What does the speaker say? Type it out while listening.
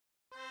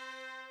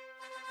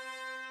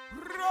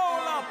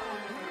roll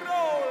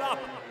up,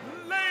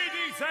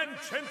 ladies and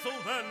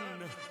gentlemen,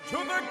 to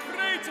the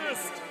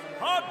greatest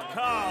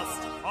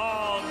podcast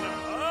on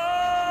earth.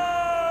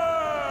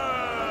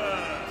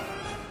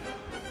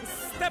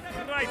 Step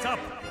right up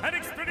and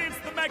experience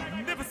the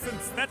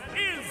magnificence that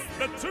is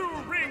the Two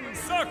Ring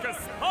Circus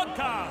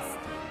podcast.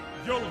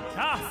 You'll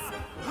gasp,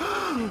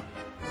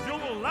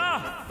 you'll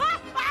laugh,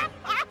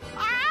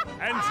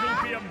 and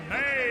you'll be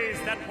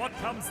amazed at what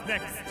comes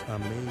next.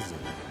 Amazing.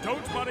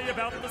 Don't worry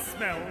about the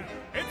smell.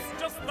 It's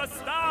just the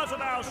stars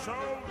of our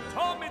show,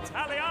 Tom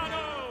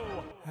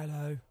Italiano.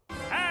 Hello.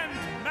 And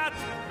Matt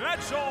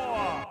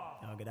Bradshaw.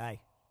 Oh, g'day.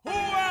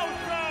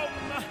 Welcome!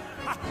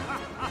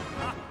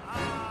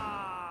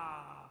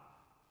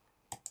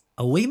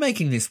 Are we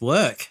making this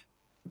work?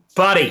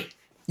 Buddy,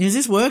 Is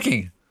this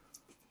working?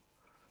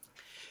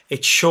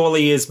 it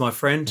surely is, my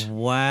friend.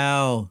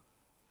 Wow.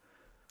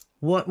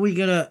 What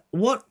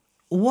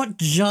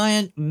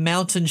giant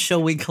mountain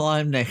shall we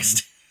climb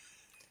next?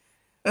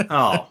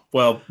 Oh,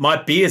 well,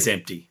 my beer's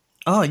empty.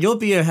 Oh, your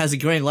beer has a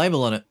green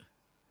label on it.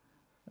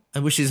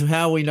 Which is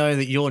how we know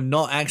that you're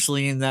not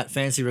actually in that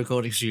fancy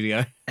recording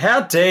studio.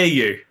 How dare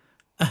you?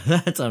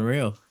 That's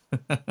unreal.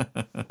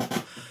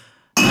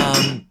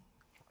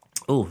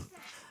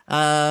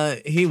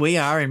 Here we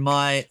are in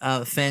my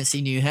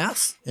fancy new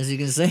house, as you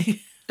can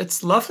see.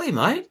 It's lovely,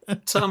 mate.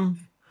 It's, Well,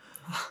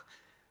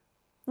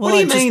 what do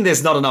you I just- mean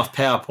there's not enough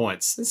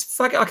PowerPoints?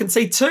 I can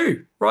see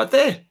two right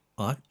there.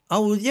 Oh,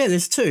 well, yeah,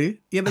 there's two.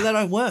 Yeah, but they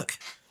don't work.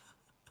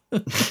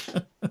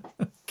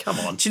 Come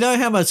on. Do you know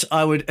how much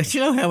do you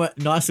know how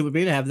nice it would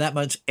be to have that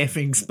much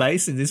effing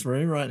space in this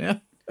room right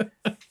now?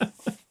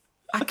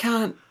 I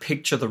can't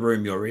picture the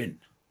room you're in,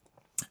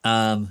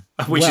 well-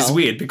 which is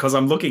weird because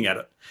I'm looking at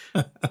it.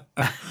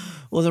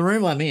 Well, the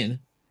room I'm in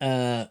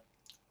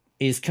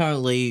is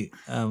currently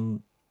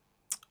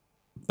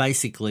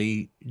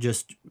basically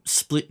just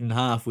split in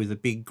half with a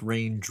big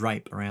green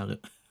drape around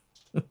it,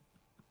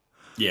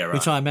 Yeah, right.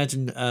 which I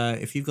imagine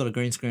if you've got a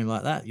green screen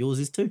like that, yours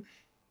is too.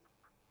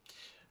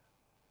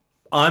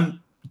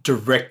 I'm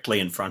directly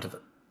in front of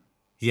it.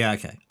 Yeah,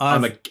 okay.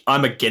 I'm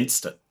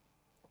against it.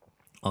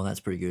 Oh, that's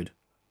pretty good.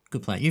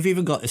 Good plan. You've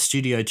even got a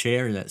studio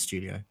chair in that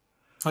studio.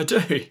 I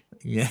do.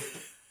 Yeah.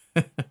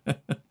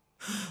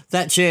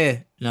 That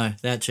chair,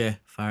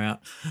 far out.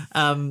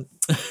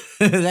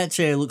 That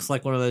chair looks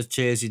like one of those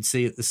chairs you'd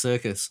see at the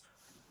circus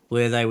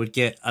where they would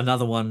get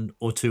another one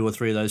or two or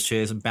three of those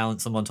chairs and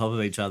balance them on top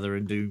of each other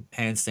and do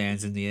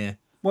handstands in the air.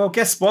 Well,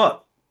 guess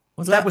what?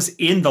 What's That was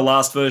in the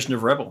last version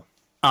of Rebel.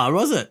 Oh,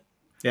 was it?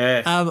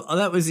 Yeah.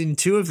 That was in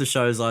two of the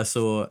shows I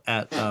saw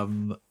at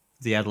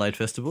the Adelaide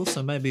Festival,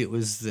 so maybe it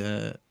was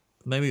in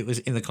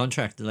the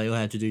contract that they all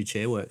had to do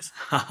chair works.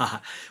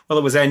 Well,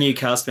 it was our new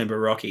cast member,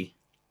 Rocky.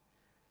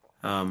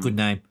 Good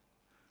name.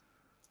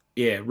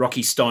 Yeah,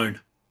 Rocky Stone.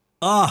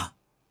 Ah,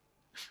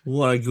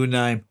 what a good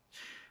name.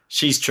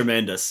 She's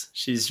tremendous.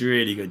 She's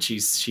really good.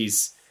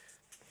 She's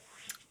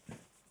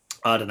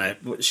I don't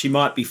know. She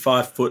might be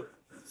 5'4",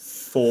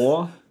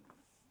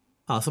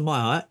 Oh, so my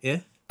height, yeah.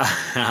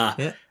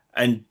 Yeah.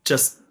 and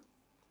just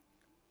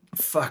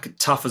fucking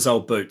tough as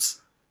old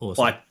boots.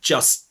 Awesome.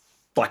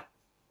 Like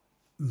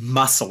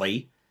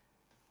muscly.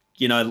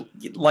 You know,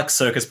 like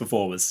circus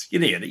performers. You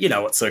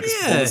know what circus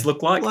performers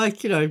look like.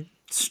 Like,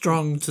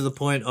 strong to the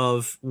point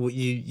of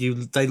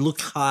they look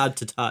hard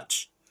to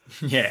touch.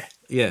 Yeah.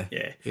 Yeah.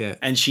 Yeah.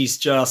 And she's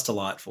just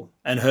delightful.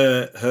 And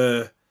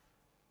her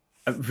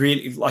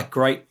really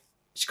great.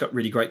 She's got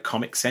really great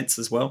comic sense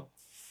as well.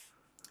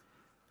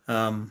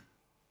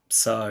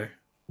 So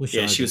Wish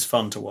yeah, I she did. was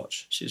fun to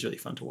watch. She was really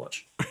fun to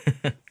watch.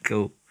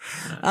 Cool.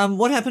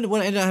 What happened?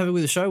 What ended up happening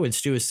with the show when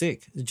Stu was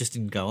sick? It just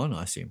didn't go on,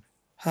 I assume.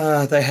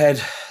 They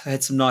had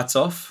some nights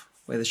off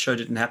where the show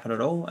didn't happen at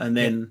all, and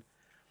then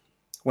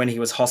when he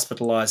was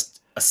hospitalised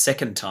a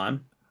second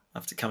time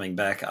after coming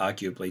back,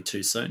 arguably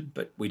too soon,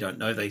 but we don't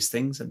know these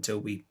things until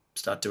we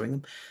start doing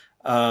them.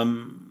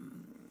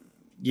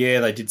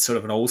 They did sort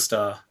of an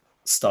all-star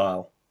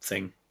style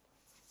thing.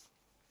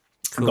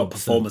 Cool. Got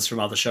performers from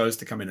other shows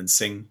to come in and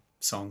sing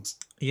songs.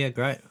 Yeah,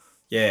 great.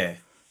 Yeah.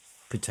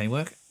 Good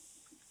teamwork.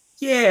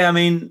 Yeah, I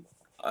mean,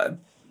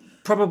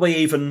 probably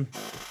even...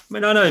 I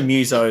know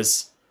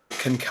musos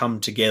can come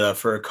together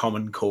for a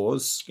common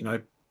cause,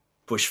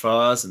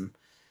 bushfires and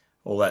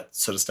all that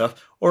sort of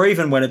stuff. Or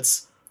even when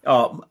it's...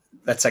 Oh,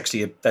 that's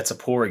a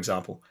poor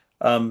example.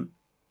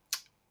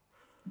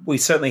 We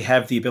certainly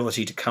have the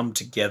ability to come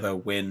together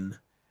when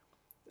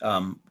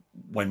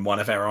one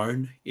of our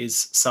own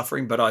is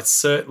suffering. But I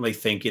certainly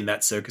think in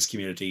that circus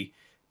community,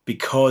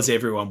 because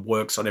everyone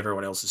works on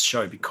everyone else's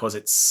show, because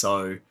it's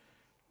so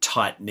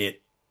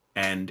tight-knit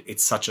and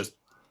it's such a...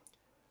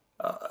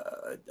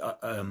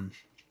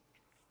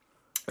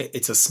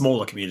 it's a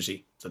smaller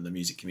community than the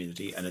music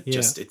community, and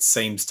it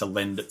seems to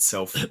lend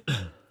itself.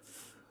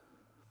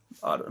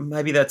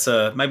 Maybe that's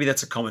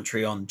a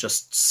commentary on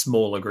just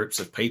smaller groups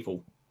of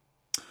people,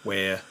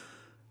 where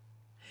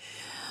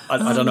I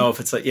don't know if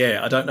it's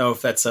I don't know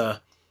if it's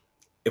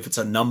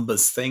a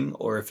numbers thing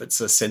or if it's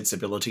a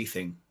sensibility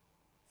thing.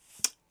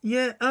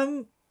 Yeah,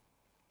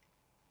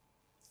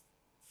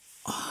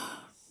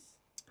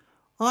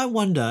 I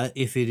wonder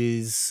if it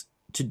is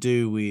to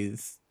do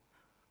with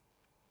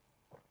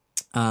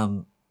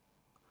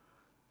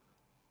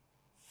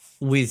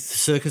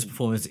circus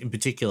performers in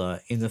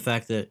particular, in the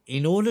fact that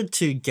in order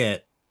to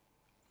get,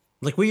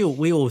 like, we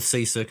all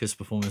see circus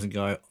performers and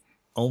go,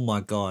 oh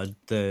my God,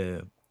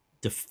 the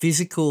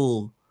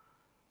physical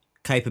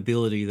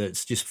capability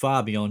that's just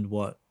far beyond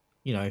what,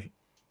 you know,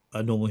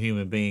 a normal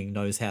human being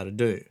knows how to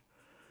do,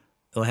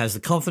 or has the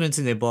confidence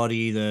in their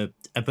body,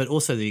 but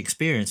also the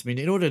experience. I mean,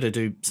 in order to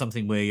do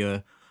something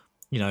where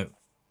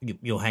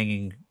you're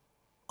hanging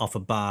off a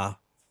bar,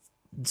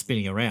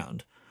 spinning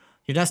around,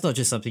 that's not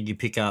just something you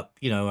pick up,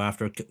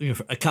 after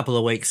a couple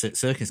of weeks at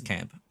circus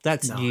camp.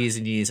 That's years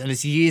and years, and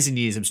it's years and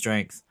years of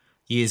strength,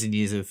 years and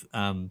years of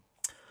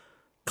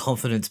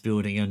confidence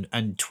building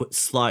and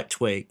slight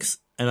tweaks.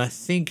 And I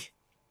think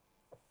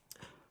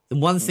the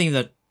one thing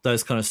that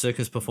those kind of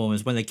circus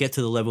performers, when they get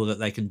to the level that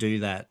they can do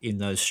that in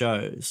those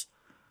shows,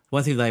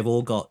 one thing they've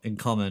all got in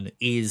common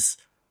is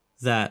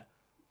that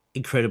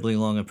incredibly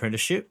long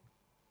apprenticeship.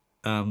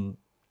 And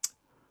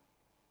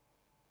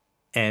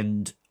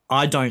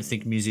I don't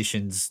think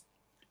musicians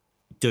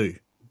do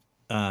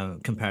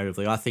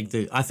comparatively. I think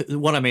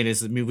what I mean is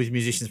that with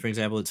musicians, for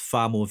example, it's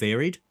far more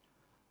varied,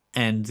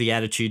 and the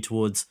attitude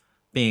towards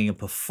being a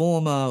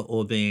performer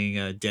or being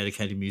a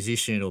dedicated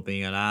musician or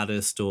being an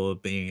artist or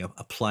being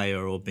a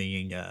player or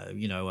being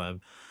an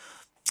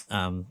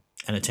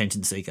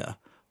attention seeker,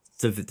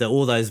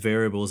 all those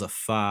variables are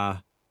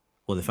far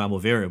more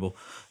variable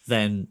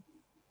than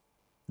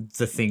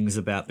the things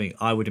about being,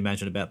 I would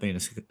imagine, about being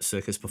a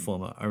circus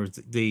performer. Or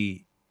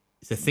the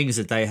things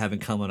that they have in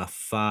common are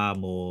far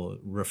more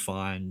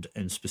refined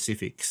and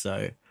specific.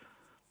 So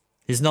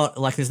there's not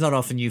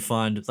often you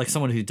find, like,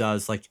 someone who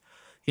does, like,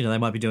 they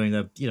might be doing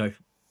the,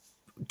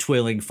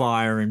 twirling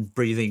fire and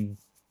breathing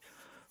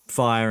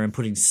fire and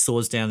putting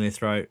swords down their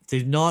throat.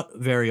 They're not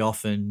very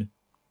often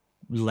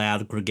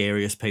loud,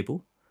 gregarious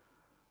people.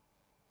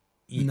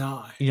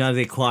 No.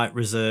 They're quite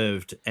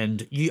reserved,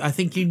 and I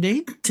think you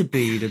need to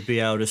be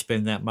able to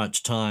spend that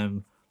much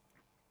time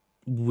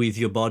with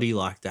your body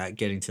like that,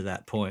 getting to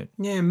that point.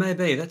 Yeah,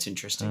 maybe. That's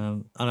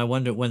interesting. And I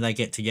wonder, when they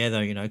get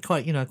together,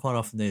 quite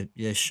often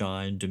they're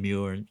shy and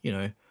demure,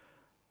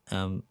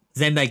 and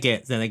then they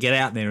get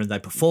out there and they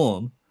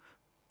perform,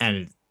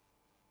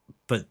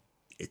 but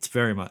it's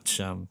very much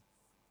something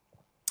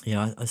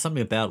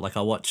about, like,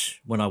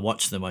 when I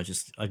watch them, I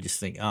just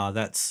think,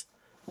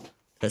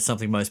 that's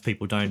something most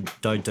people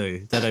don't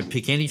do. They don't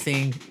pick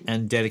anything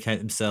and dedicate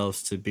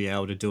themselves to be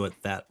able to do it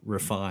that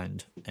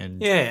refined.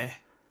 And yeah.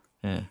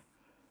 So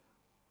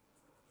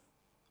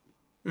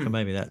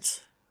maybe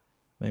that's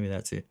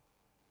it.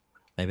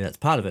 Maybe that's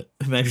part of it.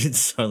 Maybe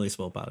it's only a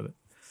small part of it.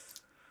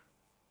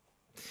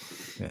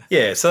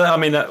 Yeah. So I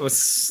mean, that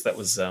was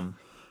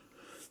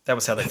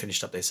how they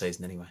finished up their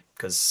season anyway,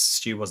 because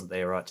Stu wasn't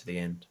there right to the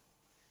end.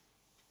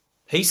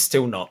 He's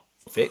still not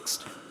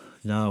fixed.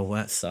 No,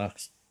 that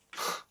sucks.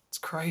 It's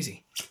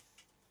crazy.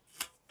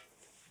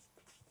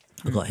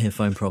 I've got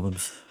headphone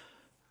problems.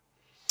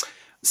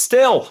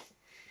 Still.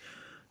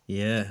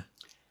 Yeah.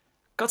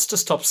 Gots to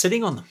stop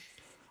sitting on them.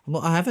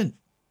 Well, I haven't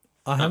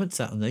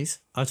sat on these.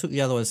 I took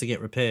the other ones to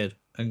get repaired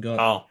and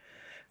got.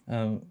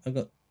 I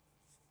got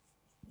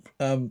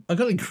an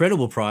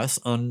incredible price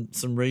on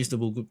some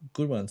reasonable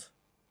good ones.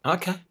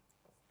 Okay.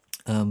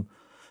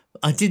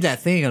 I did that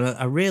thing, and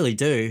I rarely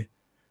do.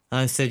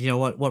 I said,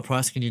 what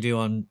price can you do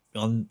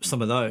on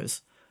some of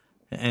those?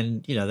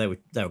 And they were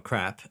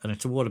crap. And I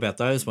said, what about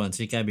those ones?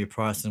 He gave me a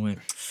price, and I went,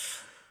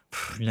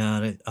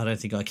 no, I don't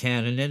think I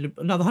can. And then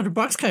another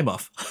 $100 came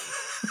off.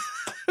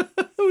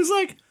 It was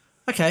like,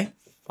 okay,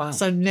 wow.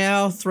 So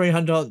now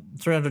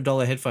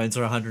 $300 headphones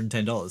are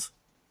 $110.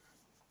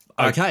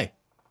 Okay,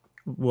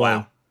 well,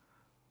 wow.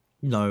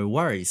 No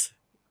worries.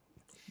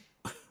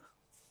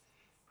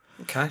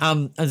 Okay.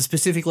 And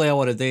specifically, I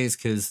wanted these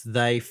because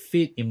they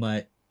fit in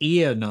my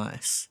ear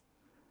nice,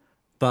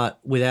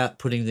 but without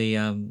putting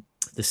the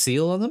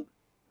seal on them.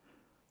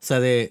 So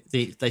they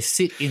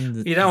sit in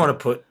the... You don't want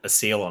to put a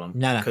seal on them.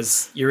 No.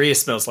 Because your ear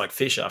smells like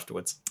fish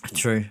afterwards.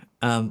 True.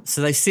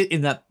 So they sit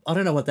in that... I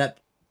don't know what that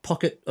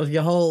pocket of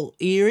your whole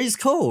ear is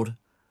called,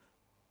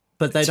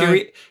 but they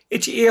don't...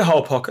 It's your ear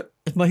hole pocket.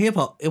 It's my ear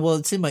pocket. Well,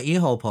 it's in my ear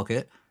hole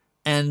pocket.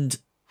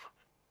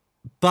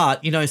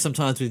 But,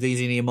 sometimes with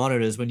these in-ear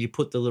monitors, when you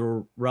put the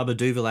little rubber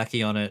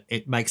duvallaki on it,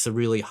 it makes a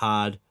really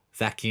hard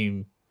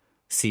vacuum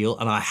seal,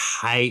 and I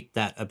hate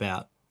that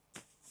about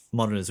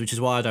monitors, which is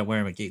why I don't wear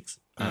them at gigs.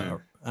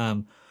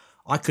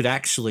 I could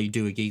actually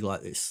do a gig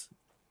like this.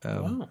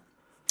 Wow.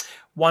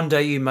 One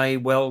day you may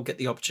well get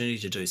the opportunity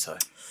to do so.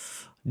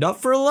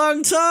 Not for a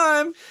long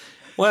time.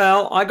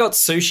 Well, I got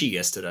sushi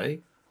yesterday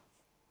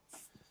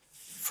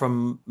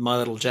from my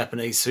little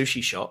Japanese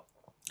sushi shop.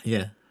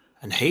 Yeah.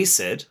 And he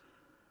said,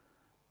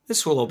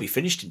 this will all be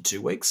finished in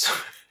 2 weeks.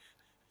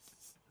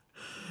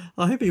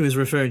 I hope he was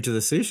referring to the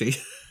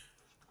sushi.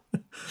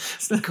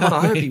 God,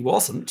 I hope he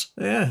wasn't.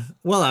 Yeah.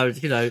 Well, I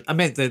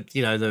meant the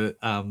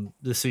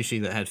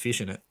sushi that had fish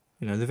in it.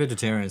 the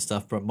vegetarian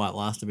stuff might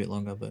last a bit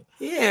longer, but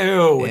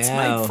Ew, it's Ew.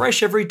 made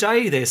fresh every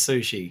day, their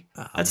sushi.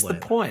 That's the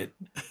whatever. point.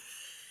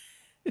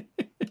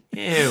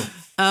 Ew.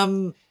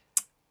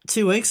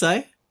 2 weeks,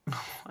 eh?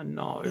 I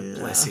know,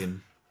 bless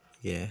him.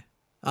 Yeah,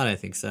 I don't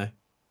think so.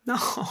 No.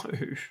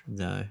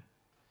 No.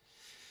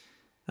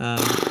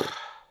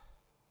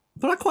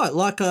 But I quite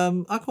like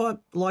a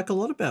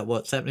lot about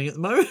what's happening at the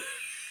moment.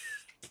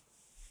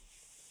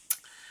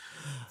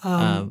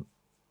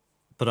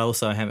 But I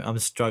also I'm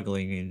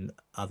struggling in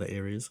other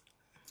areas.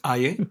 Are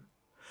you?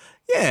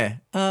 Yeah.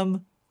 I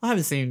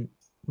haven't seen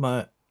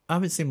my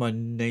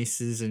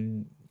nieces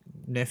and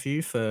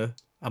nephew for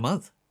a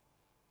month.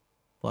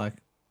 And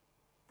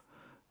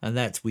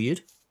that's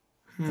weird.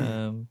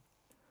 Haven't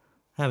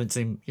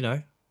seen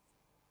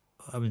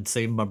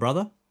my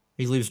brother.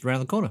 He lives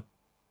around the corner.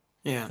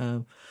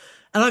 Yeah.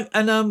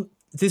 And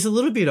there's a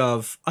little bit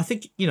of, I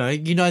think,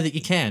 that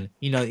you can.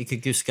 That you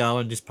could just go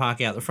and just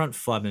park out the front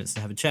for 5 minutes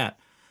and have a chat.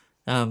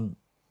 But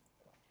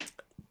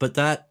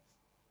that,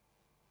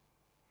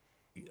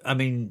 I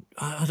mean,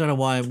 I don't know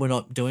why we're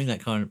not doing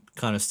that kind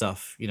of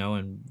stuff,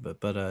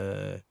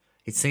 but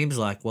it seems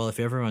like, well, if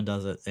everyone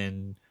does it,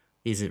 then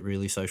is it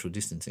really social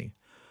distancing?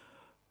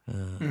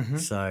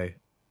 So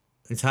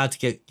it's hard to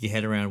get your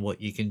head around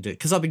what you can do.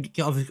 Because I've been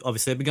going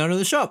to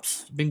the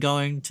shops, been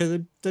going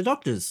to the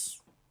doctors.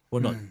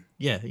 Well, not,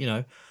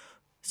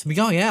 So we're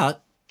going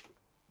out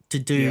to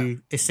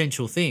do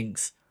essential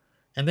things.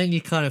 And then you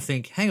kind of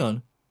think, hang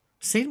on,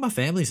 seeing my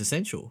family is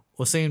essential,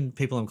 or seeing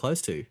people I'm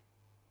close to.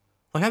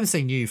 I haven't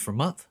seen you for a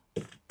month.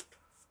 It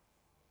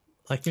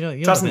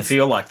doesn't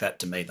feel like that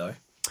to me, though.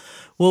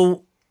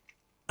 Well,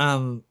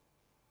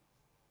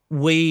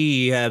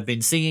 we have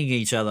been seeing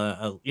each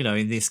other,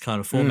 in this kind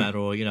of format,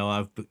 or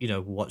I've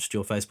watched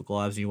your Facebook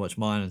Lives and you watch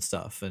mine and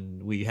stuff,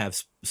 and we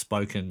have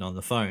spoken on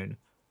the phone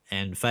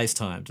and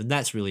FaceTimed, and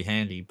that's really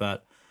handy.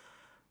 But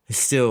it's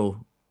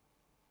still,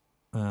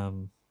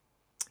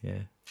 yeah.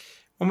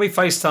 When we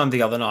FaceTimed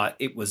the other night,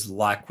 it was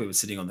like we were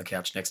sitting on the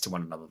couch next to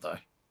one another, though.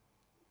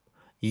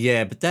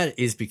 Yeah, but that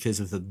is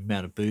because of the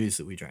amount of booze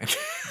that we drank.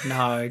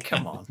 No,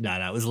 come on. No,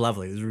 it was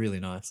lovely. It was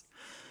really nice.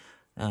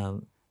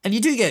 And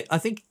I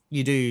think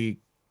you do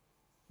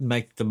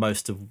make the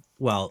most of,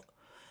 well,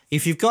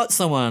 if you've got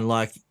someone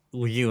like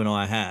you and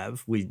I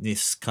have with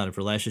this kind of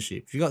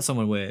relationship, if you've got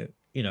someone where,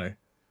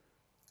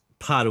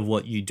 part of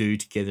what you do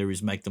together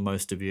is make the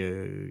most of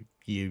your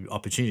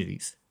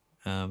opportunities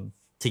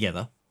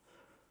together,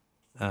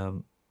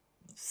 then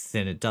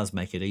it does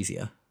make it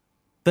easier.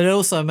 But it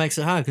also makes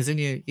it hard because then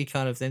you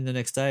kind of, then the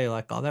next day you're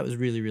like, oh, that was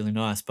really, really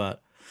nice,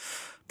 but,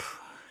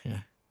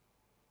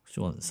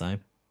 still want the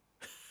same.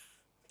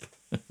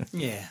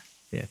 Yeah.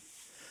 Yeah.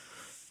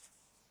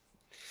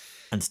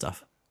 And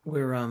stuff.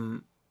 We're, I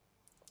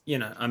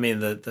mean,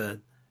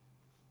 the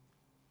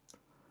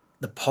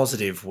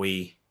positive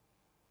we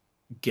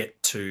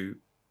get to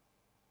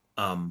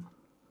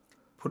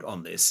put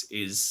on this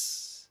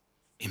is,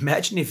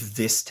 imagine if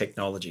this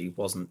technology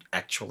wasn't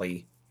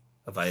actually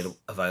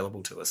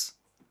available to us.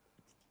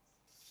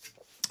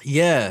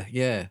 Yeah.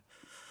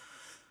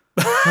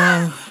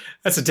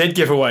 That's a dead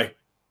giveaway.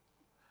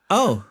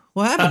 Oh,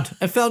 what happened?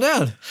 It fell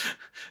down.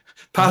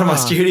 Part of my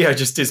studio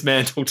just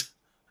dismantled.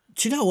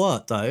 Do you know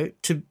what, though?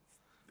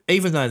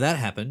 Even though that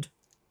happened,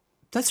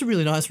 that's a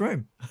really nice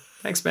room.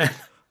 Thanks, man.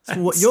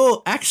 So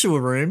your actual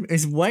room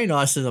is way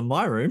nicer than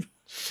my room.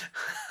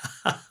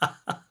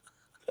 I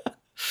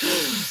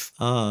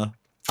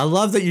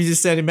love that you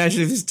just said,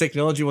 imagine if this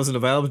technology wasn't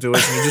available to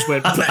us, and you just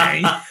went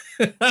bang.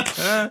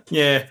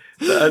 Yeah.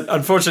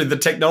 Unfortunately, the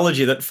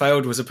technology that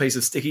failed was a piece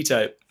of sticky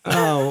tape.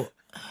 Oh,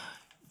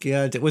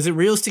 God. Was it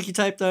real sticky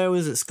tape, though?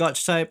 Was it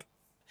Scotch tape?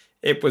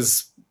 It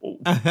was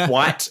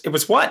white. It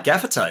was white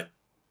gaffer tape.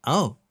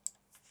 Oh.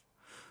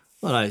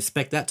 Well, I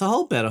expect that to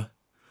hold better.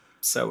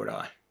 So would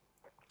I.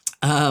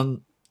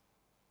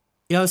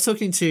 Yeah, I was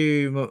talking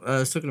to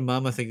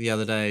Mum, I think, the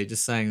other day,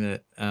 just saying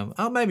that,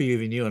 maybe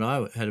even you and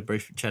I had a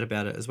brief chat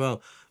about it as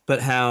well, but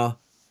how,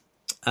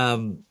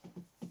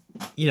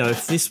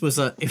 if this was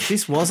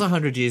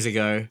 100 years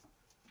ago,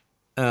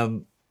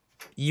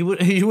 you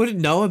wouldn't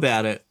know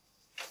about it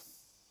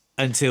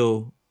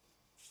until.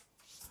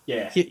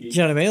 Yeah. Do you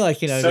know what I mean? Like,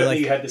 certainly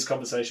you had this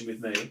conversation with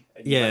me,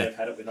 and you may have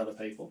had it with other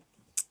people.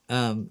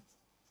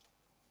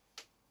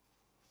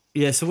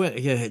 Yeah. So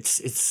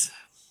it's.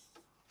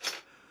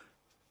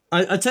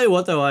 I tell you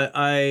what, though,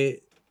 I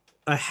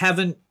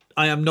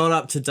am not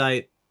up to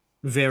date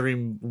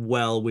very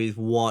well with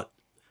what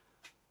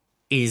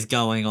is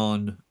going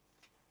on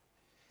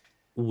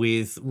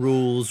with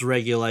rules,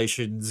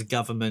 regulations,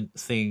 government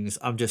things.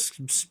 I'm just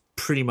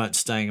pretty much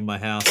staying in my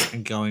house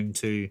and going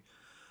to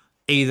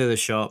either the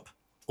shop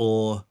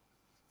or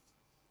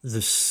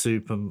the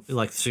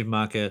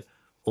supermarket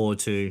or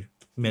to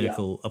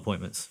medical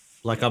appointments.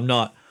 Like,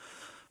 I've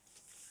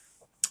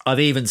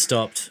even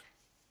stopped,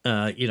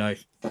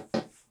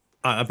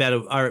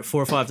 about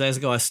 4 or 5 days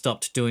ago, I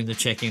stopped doing the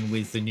check-in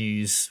with the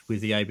news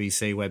with the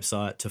ABC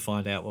website to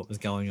find out what was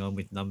going on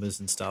with numbers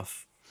and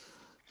stuff.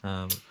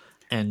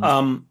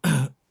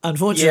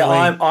 Unfortunately,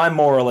 I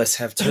more or less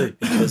have too,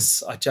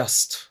 because I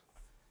just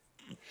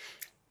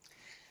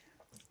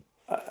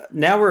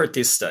now we're at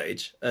this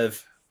stage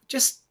of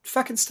just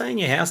fucking stay in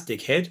your house,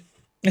 dickhead.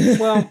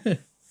 Well,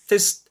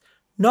 there's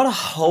not a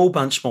whole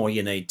bunch more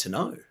you need to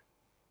know,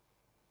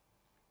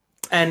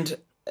 and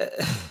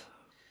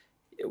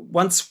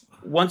once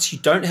you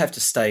don't have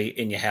to stay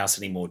in your house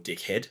anymore,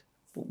 dickhead,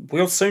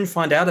 we'll soon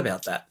find out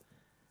about that.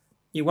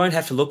 You won't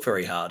have to look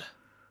very hard.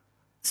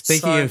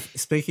 Speaking of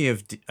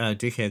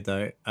dickhead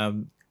though,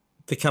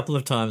 the couple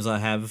of times I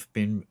have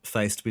been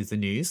faced with the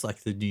news,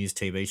 like the news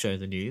TV show,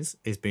 the news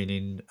has been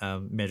in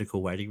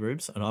medical waiting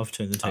rooms, and I've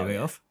turned the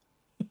TV off.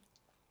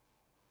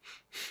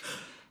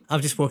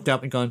 I've just walked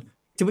up and gone,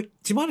 do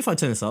you mind if I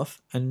turn this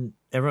off? And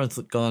everyone's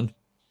gone,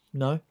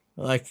 no,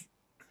 like,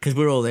 because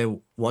we're all there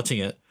watching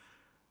it,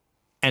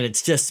 and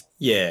it's just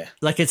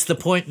like it's the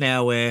point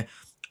now where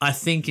I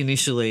think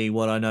initially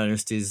what I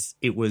noticed is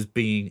it was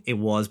being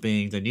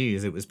the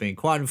news. It was being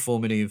quite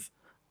informative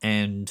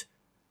and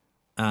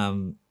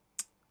it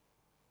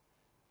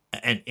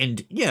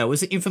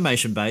was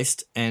information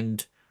based,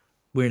 and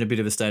we're in a bit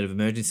of a state of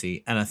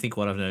emergency. And I think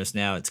what I've noticed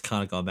now, it's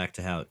kind of gone back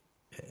to how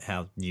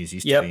news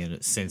used to be, and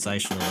it's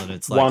sensational, and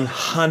it's like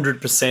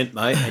 100%,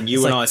 mate. And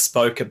you and I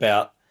spoke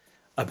about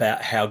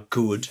how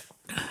good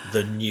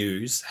the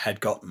news had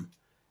gotten.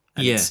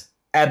 And it's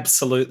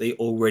absolutely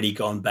already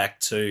gone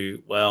back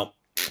to, well,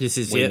 we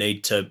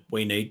need to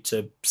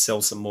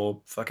sell some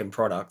more fucking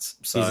products.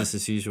 So business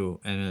as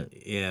usual. And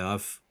I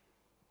was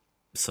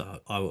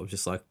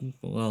just like,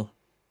 well,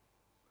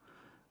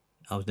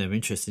 I was never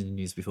interested in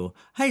news before.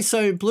 Hey,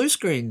 so blue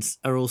screens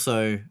are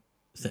also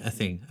a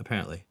thing,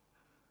 apparently.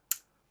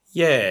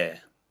 Yeah.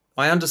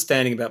 My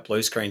understanding about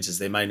blue screens is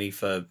they're mainly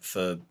for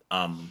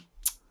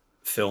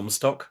film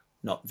stock,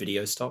 not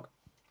video stock.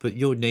 But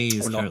your knee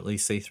is currently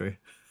see-through.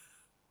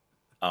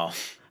 Oh.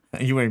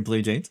 Are you wearing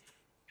blue jeans?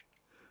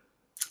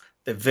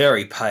 They're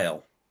very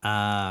pale.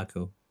 Ah,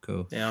 cool.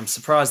 Yeah, I'm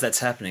surprised that's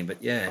happening,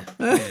 but yeah.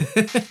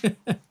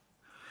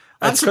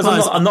 It's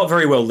because I'm not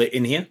very well lit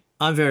in here.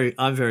 I'm very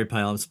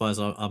pale. I'm surprised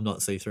I'm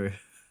not see-through.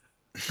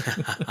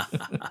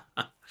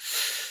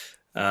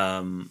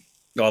 They're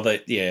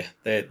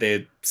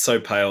so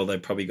pale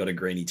they've probably got a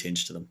greeny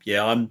tinge to them.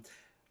 Yeah,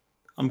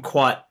 I'm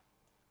quite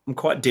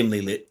dimly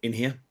lit in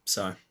here,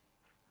 so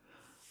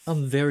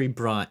I'm very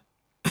bright.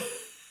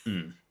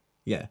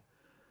 Yeah.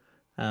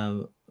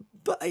 But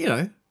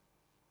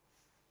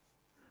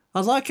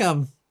I'd like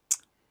to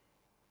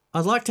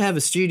have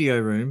a studio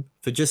room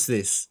for just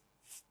this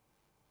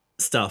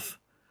stuff,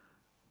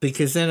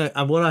 because then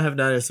what I have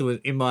noticed was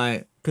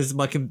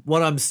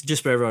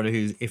just for everyone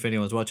if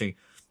anyone's watching,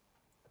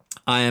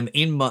 I am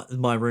in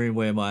my room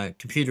where my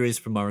computer is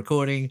for my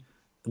recording,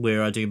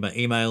 where I do my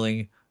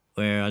emailing,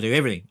 where I do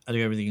everything. I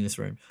do everything in this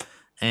room,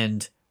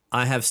 and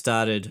I have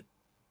started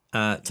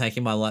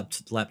taking my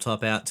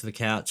laptop out to the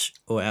couch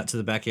or out to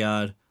the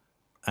backyard,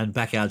 and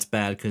backyard's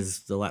bad because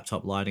the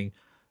laptop lighting,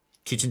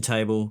 kitchen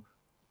table,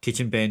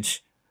 kitchen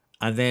bench,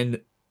 and then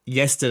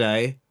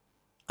yesterday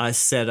I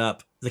set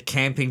up the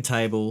camping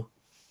table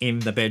in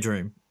the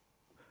bedroom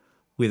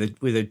with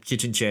a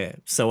kitchen chair.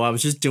 So I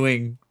was just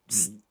doing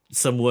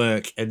some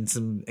work and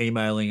some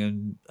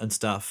emailing and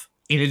stuff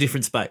in a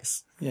different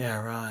space. Yeah,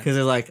 right. Because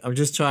they're like, I'm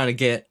just trying to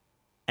get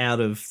out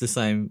of the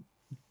same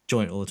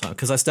joint all the time,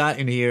 because I start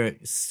in here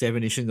at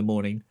 7ish in the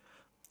morning,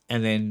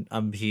 and then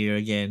I'm here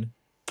again.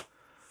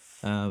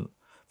 But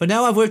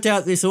now I've worked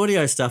out this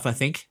audio stuff. I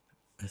think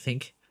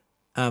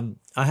I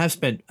have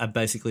spent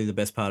basically the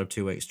best part of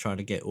 2 weeks trying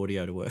to get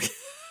audio to work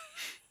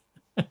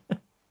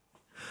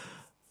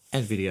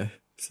and video.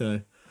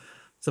 So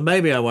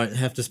maybe I won't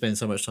have to spend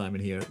so much time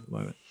in here at the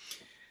moment.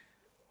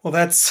 Well,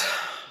 that's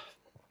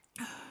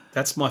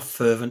my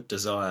fervent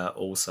desire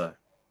also,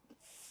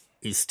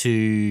 is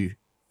to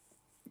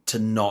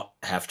not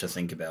have to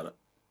think about it.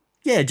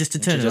 Yeah, just to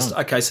turn it on.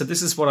 Okay, so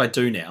this is what I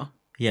do now.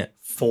 Yeah.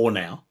 For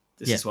now,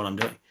 this is what I'm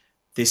doing.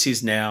 This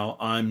is now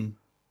I'm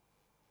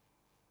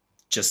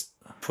just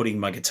putting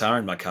my guitar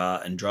in my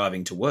car and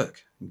driving to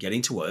work and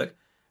getting to work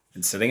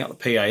and setting up the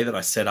PA that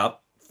I set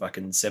up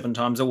fucking 7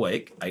 times a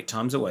week, 8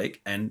 times a week,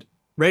 and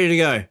ready to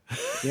go.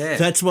 Yeah.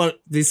 That's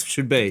what this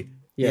should be.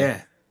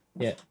 Yeah.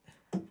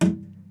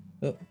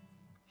 Oh.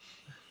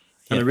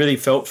 And I really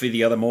felt for you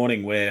the other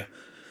morning where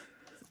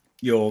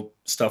your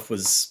stuff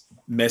was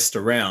messed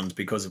around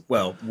because of,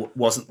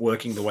 wasn't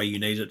working the way you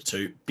needed it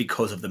to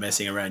because of the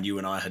messing around you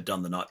and I had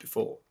done the night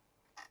before.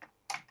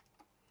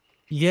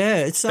 Yeah,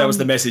 it's that was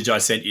the message I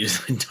sent you.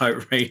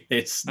 Don't read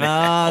this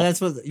now.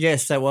 That's what.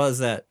 Yes, that was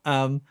that.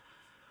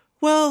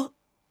 Well,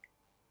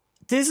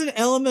 there's an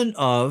element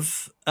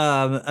of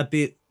a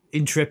bit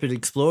intrepid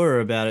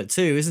explorer about it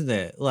too, isn't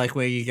there? Like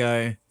where you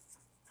go,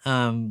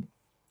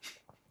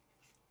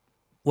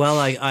 well,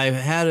 I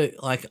had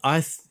it. Like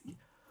I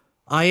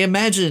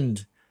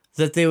imagined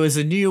that there was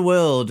a new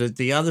world at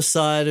the other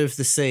side of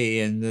the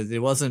sea, and that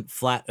there wasn't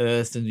flat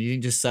Earth, and you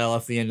didn't just sail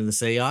off the end of the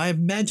sea. I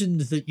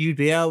imagined that you'd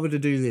be able to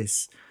do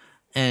this,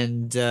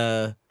 and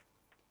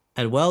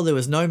well, there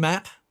was no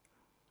map,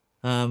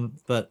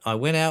 But I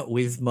went out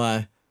with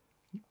my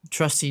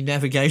trusty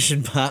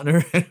navigation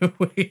partner and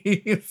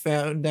we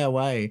found our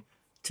way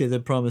to the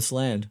promised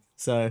land.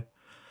 So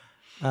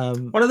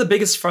one of the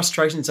biggest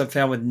frustrations I've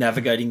found with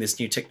navigating this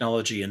new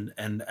technology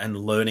and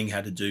learning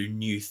how to do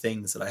new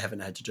things that I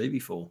haven't had to do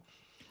before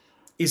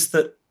is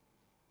that,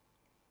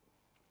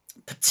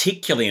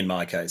 particularly in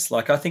my case,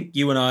 like I think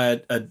you and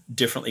I are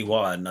differently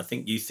wired, and I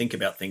think you think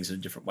about things in a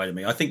different way to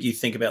me. I think you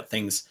think about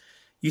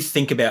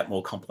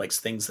more complex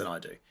things than I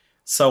do.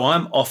 So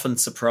I'm often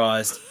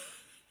surprised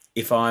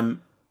if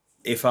I'm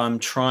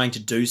trying to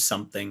do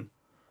something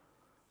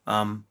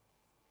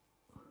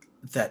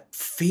that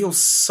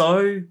feels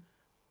so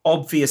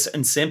obvious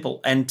and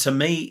simple, and to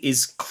me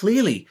is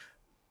clearly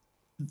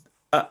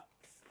an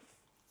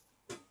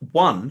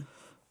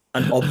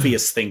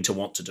obvious thing to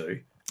want to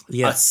do.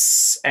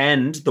 yes,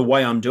 And the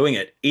way I'm doing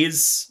it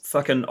is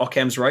fucking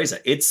Occam's razor.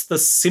 It's the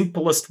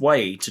simplest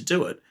way to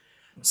do it.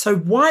 So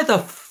why the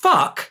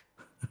fuck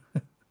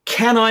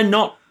can I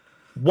not,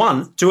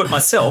 one, do it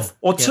myself,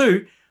 or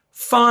two,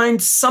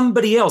 find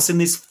somebody else in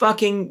this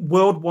fucking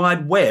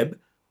worldwide web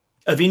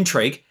of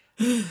intrigue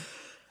who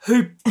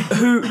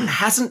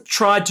hasn't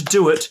tried to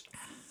do it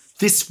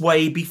this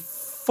way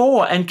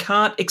before and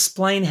can't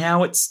explain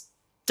how it's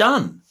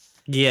done?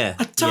 yeah,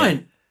 I don't.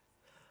 yeah.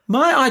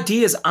 My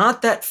ideas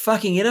aren't that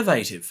fucking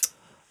innovative.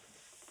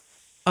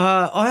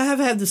 I have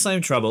had the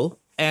same trouble,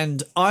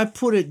 and I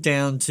put it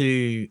down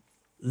to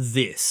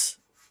this.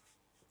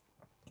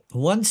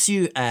 Once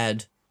you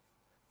add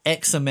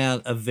X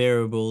amount of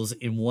variables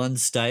in one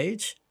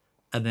stage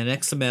and then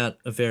X amount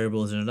of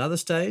variables in another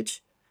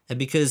stage, and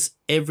because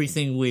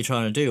everything we're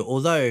trying to do,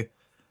 although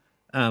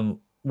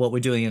what we're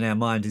doing in our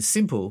mind is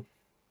simple,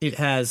 it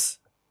has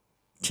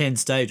 10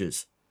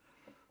 stages.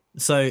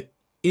 So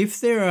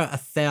if there are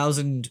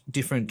 1,000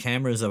 different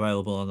cameras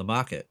available on the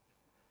market,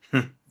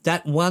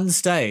 that one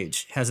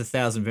stage has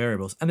 1,000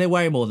 variables, and they're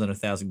way more than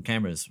 1,000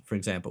 cameras, for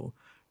example,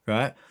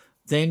 right?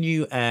 Then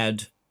you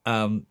add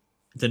the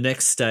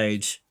next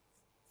stage,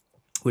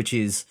 which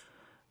is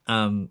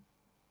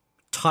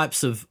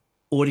types of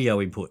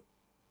audio input,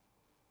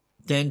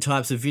 then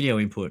types of video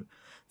input,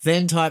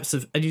 then types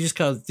of, and you just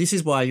kind of, this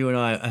is why you and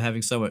I are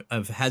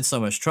have had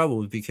so much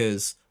trouble,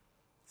 because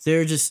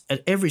there are just,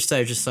 at every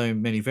stage, there's so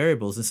many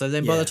variables. And so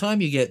then by the time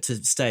you get to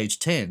stage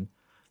 10,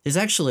 there's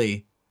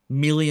actually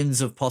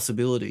millions of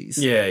possibilities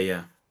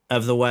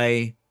of the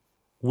way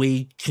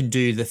we can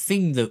do the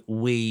thing that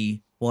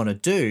we want to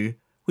do,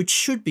 which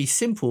should be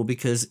simple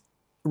because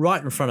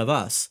right in front of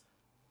us,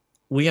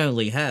 we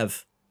only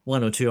have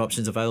one or two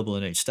options available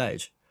in each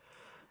stage.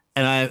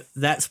 And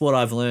that's what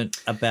I've learned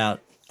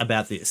about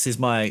this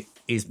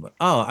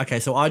okay,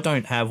 so I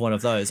don't have one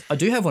of those. I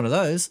do have one of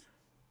those.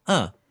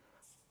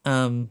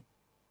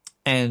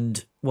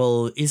 And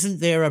well,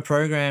 isn't there a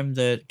program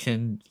that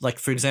can, like,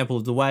 for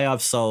example, the way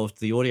I've solved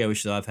the audio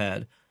issue that I've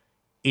had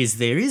is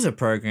there is a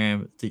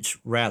program that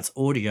routes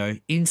audio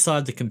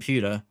inside the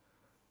computer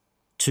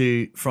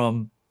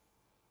from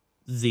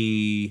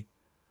the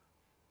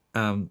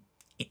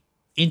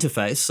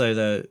interface, so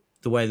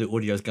the way the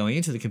audio is going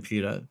into the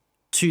computer,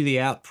 to the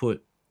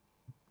output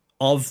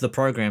of the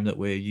program that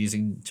we're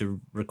using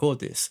to record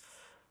this.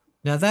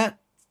 Now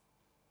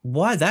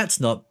why that's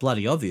not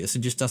bloody obvious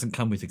and just doesn't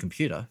come with the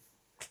computer.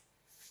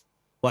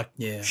 Like,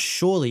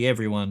 surely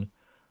everyone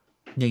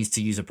needs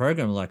to use a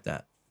program like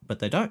that, but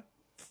they don't.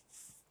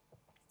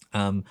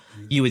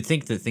 You would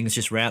think that things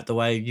just route the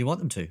way you want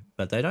them to,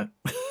 but they don't.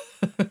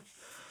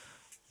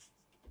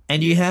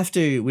 And you have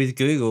to, with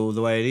Google,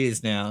 the way it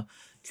is now,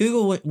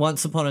 Google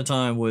once upon a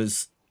time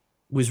was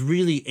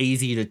really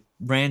easy to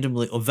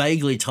randomly or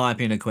vaguely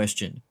type in a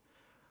question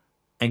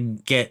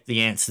and get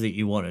the answer that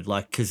you wanted,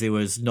 like, because there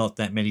was not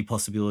that many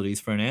possibilities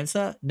for an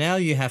answer. Now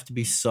you have to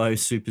be so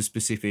super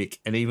specific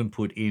and even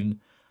put in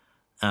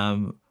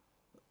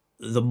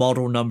the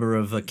model number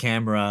of a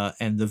camera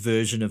and the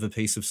version of a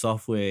piece of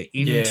software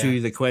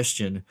into the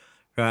question,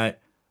 right?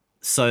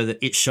 So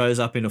that it shows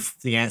up in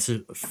the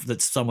answer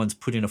that someone's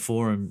put in a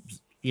forum,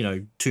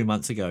 2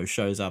 months ago,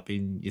 shows up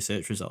in your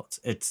search results.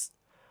 It's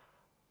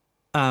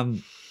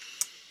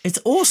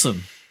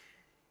awesome.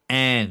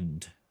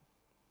 And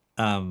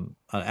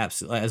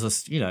absolutely, as I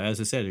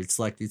said, it's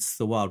like, it's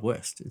the Wild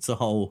West. It's a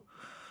whole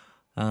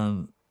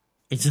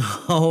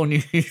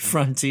new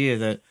frontier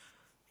that,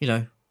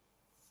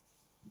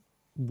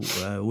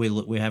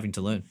 we're having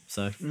to learn.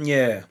 So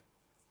yeah,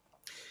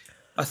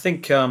 I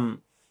think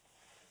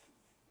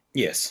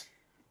yes,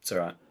 it's all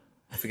right.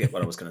 I forget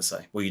what I was going to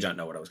say. Well, you don't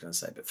know what I was going to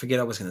say, but forget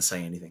I was going to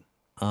say anything.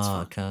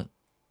 I can't.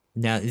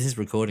 Now this is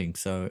recording,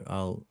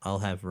 so I'll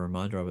have a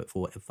reminder of it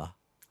forever.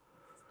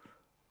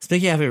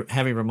 Speaking of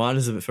having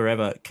reminders of it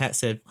forever, Kat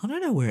said, I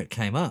don't know where it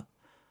came up,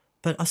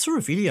 but I saw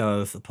a video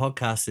of the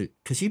podcast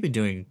because you've been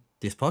doing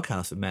this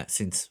podcast with Matt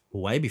since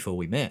way before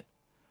we met.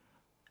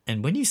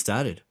 And when you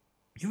started,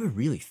 you were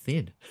really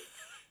thin,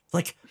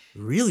 like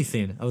really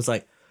thin. I was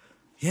like,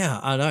 yeah,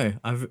 I know.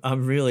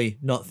 I'm really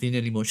not thin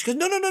anymore. She goes,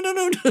 no,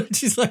 world?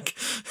 She's like,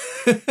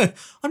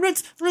 I'm not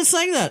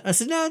saying that. I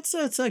said, no,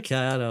 it's okay.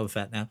 I know I'm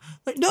fat now.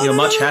 Like, no, You're no,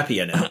 much no.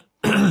 happier now.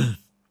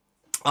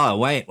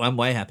 Oh, I'm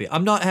way happier.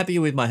 I'm not happy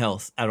with my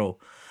health at all.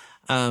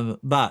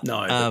 But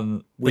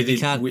within, you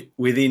can't,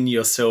 within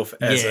yourself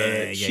as Yeah,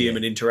 a yeah,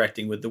 human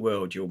interacting with the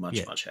world, you're much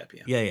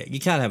happier. yeah, you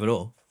can't have it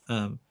all.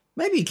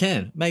 Maybe you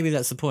can. Maybe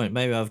that's the point.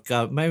 Maybe I've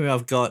come into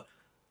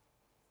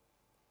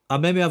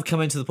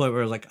the point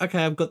where I'm like,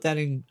 okay, I've got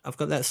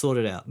that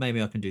sorted out.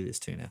 Maybe I can do this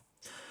too now.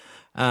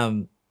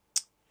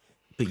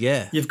 But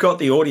yeah, You've got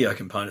the audio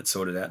component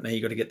sorted out. Now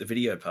you've got to get the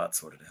video part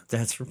sorted out.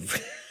 that's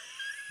it's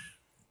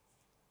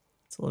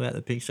all about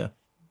the picture.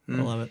 I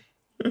love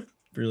it.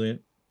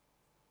 Brilliant.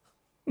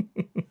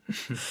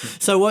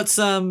 So what's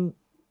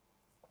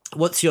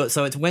your?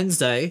 So it's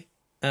Wednesday.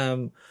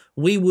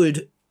 We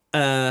would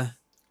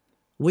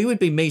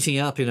be meeting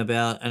up in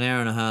about an hour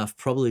and a half,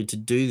 probably, to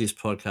do this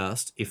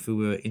podcast if we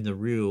were in the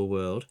real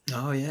world.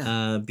 Oh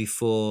yeah.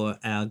 Before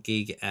our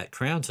gig at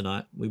Crown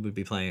tonight, we would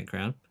be playing at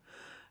Crown.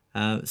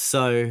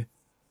 So,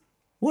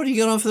 what do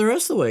you got on for the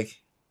rest of the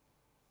week,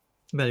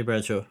 Matty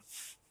Bradshaw?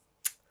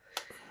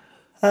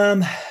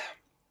 I'm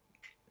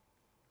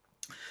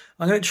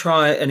going to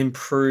try and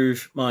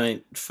improve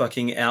my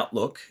fucking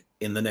outlook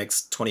in the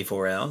next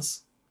 24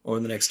 hours or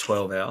in the next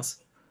 12 hours.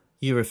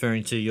 You're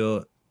referring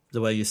to the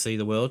way you see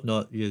the world,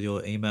 not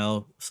your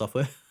email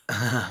software.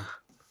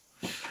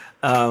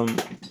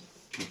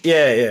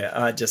 Yeah.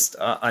 I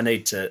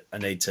need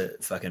to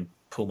fucking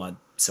pull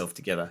myself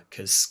together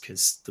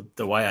because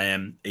the way I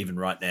am even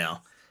right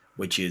now,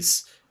 which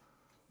is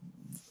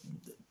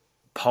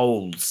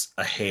poles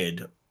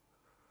ahead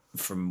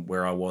from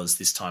where I was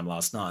this time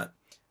last night,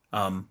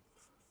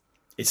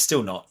 it's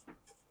still not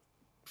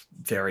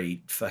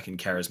very fucking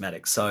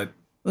charismatic. So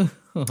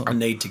I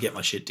need to get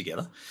my shit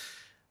together.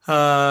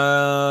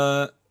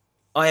 I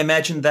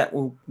imagine that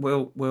will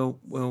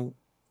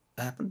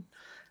happen.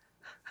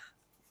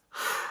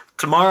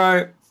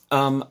 Tomorrow,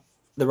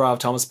 the Rav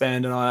Thomas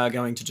Band and I are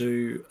going to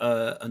do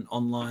an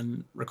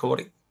online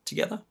recording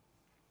together.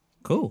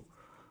 Cool.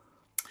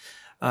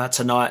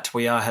 Tonight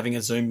we are having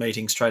a Zoom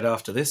meeting straight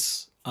after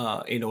this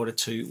in order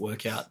to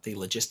work out the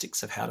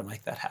logistics of how to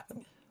make that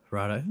happen.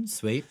 Righto,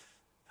 sweet.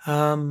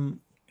 I'll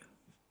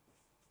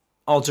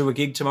do a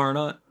gig tomorrow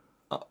night.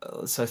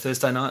 So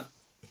Thursday night,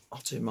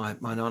 I'll do my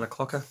 9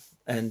 o'clocker,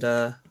 and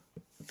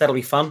that'll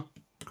be fun.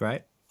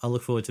 Great. I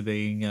look forward to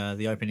being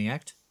the opening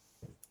act.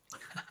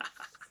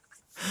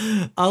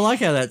 I like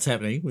how that's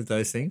happening with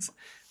those things.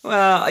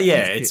 Well,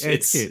 yeah, It's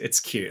cute. it's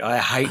cute. I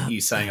hate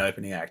you saying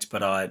opening act,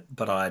 but I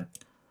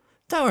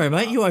Don't worry,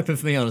 mate. You open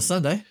for me on a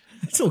Sunday.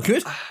 It's all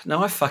good.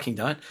 no, I fucking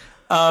don't.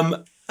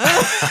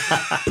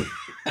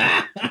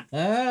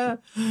 No,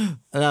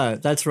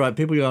 that's right.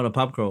 People go on a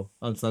pub crawl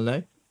on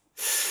Sunday.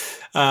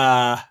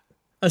 Uh,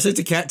 I said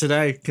to Kat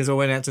today, because I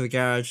went out to the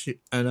garage,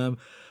 and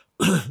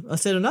I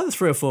said another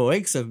 3 or 4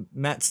 weeks of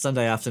Matt's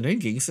Sunday afternoon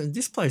gigs, and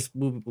this place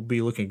will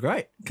be looking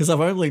great, because I've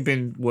only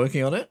been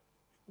working on it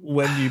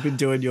when you've been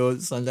doing your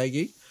Sunday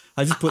gig.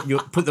 I just put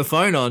the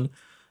phone on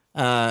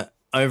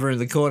over in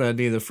the corner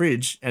near the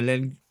fridge, and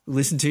then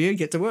listen to you,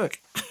 get to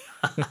work.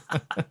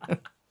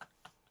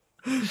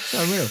 It's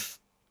unreal.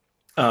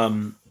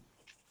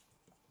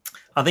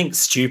 I think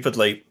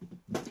stupidly,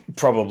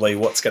 probably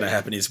what's going to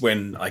happen is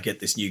when I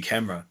get this new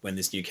camera, when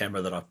this new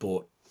camera that I've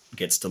bought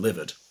gets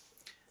delivered,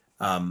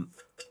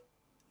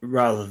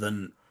 rather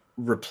than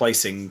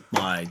replacing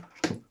my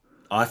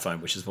iPhone,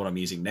 which is what I'm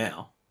using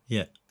now,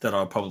 Yeah. that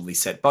I'll probably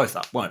set both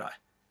up, won't I?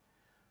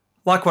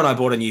 Like when I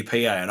bought a new PA,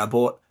 and I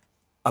bought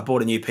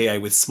a new PA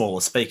with smaller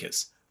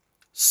speakers,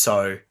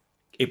 so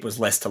it was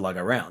less to lug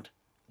around.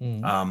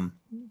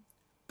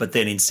 But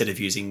then instead of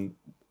using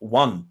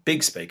one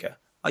big speaker,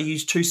 I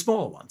used 2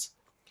 smaller ones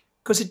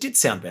because it did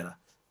sound better.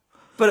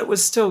 But it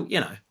was still,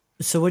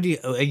 So what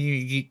are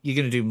you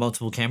going to do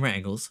multiple camera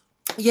angles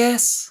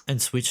Yes.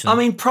 and switch them? I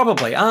mean,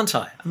 probably, aren't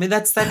I? I mean,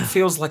 that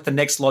feels like the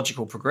next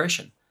logical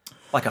progression.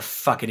 Like a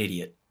fucking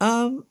idiot.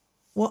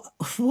 What?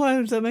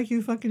 Why does that make you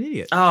a fucking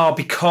idiot? Oh,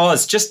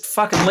 because just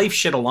fucking leave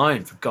shit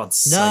alone, for God's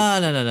sake. No.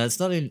 It's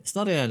not in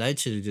our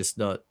nature to just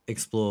not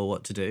explore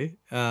what to do.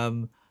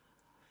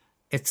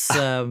 It's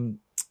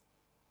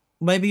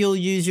maybe you'll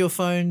use your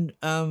phone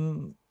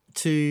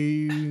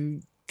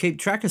to keep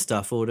track of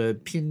stuff or to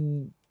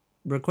pin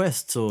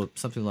requests or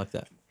something like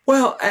that.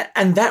 Well,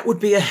 and that would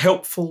be a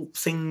helpful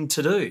thing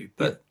to do,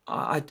 but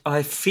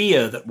I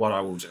fear that what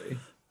I will do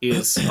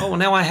is,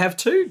 now I have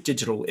 2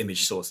 digital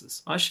image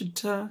sources. I should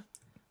do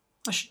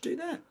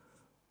that.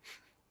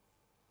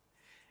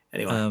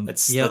 Anyway,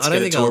 let's get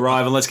it to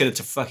arrive and let's get it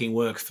to fucking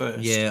work first.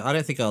 Yeah, I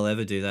don't think I'll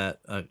ever do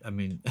that. I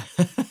mean,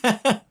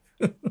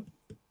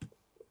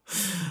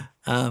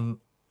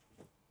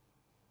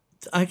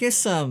 I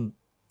guess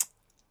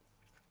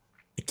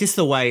just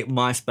the way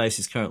MySpace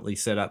is currently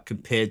set up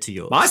compared to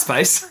yours.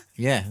 MySpace?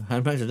 Yeah, I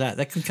imagine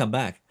that could come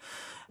back.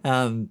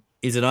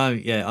 Is that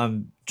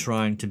I'm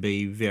trying to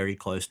be very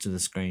close to the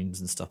screens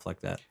and stuff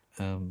like that.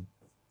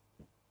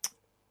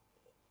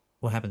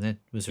 What happened then?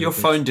 Was there Your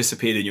phone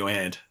disappeared in your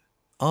hand.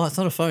 Oh, it's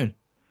not a phone.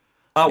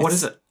 Oh, what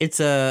is it? It's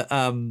a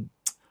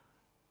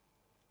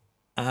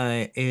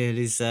it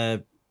is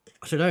a,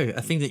 I don't know,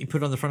 a thing that you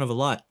put on the front of a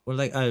light. What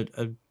do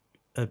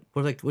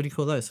you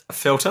call those? A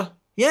filter?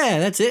 Yeah,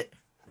 that's it.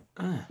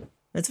 Ah,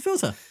 That's a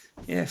filter.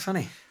 yeah,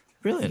 funny.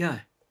 Brilliant. Yeah.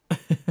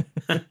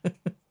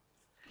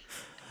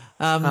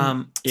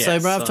 Yeah, So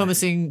Brav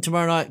Thomasing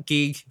tomorrow night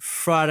gig,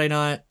 Friday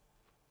night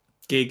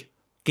gig.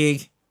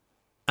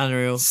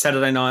 Unreal.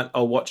 Saturday night,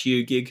 I'll watch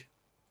you gig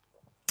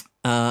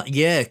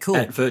Yeah, cool.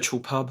 at Virtual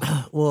Pub.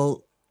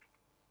 Well,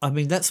 I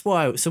mean, that's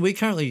why. So we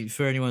currently,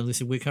 for anyone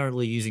listening, we're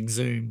currently using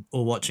Zoom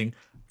or watching.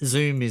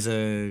 Zoom is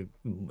a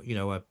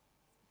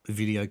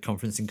video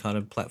conferencing kind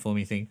of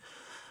platformy thing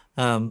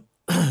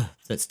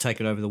that's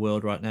taken over the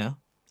world right now.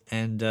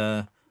 And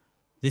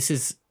this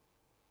is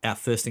our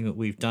first thing that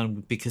we've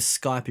done because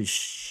Skype is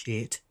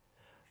shit.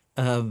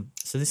 So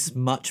this is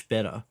much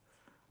better.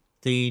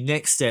 The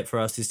next step for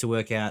us is to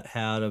work out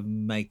how to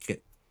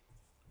make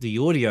the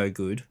audio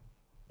good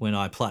when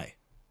I play,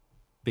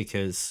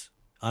 because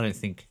I don't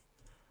think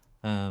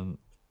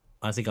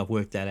I think I've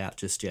worked that out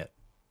just yet.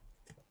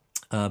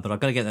 But I've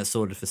got to get that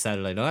sorted for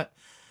Saturday night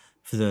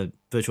for the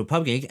Virtual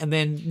Pub gig, and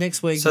then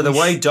next week. So the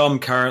way Dom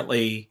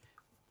currently,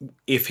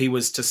 if he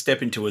was to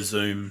step into a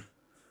Zoom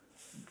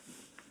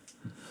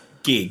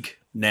gig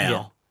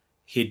now,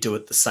 he'd do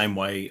it the same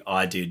way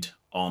I did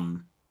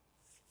on.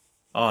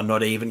 Oh,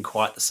 not even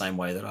quite the same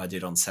way that I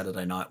did on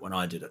Saturday night when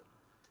I did it,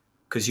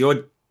 because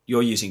you're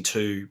using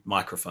two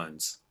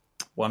microphones,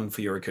 one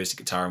for your acoustic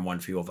guitar and one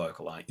for your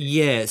vocal, aren't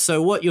you? Yeah.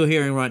 So what you're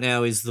hearing right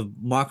now is the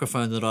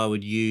microphone that I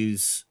would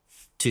use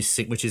to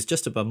sing, which is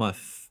just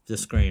above the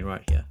screen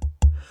right here.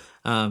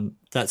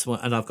 That's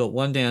one, and I've got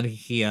one down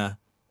here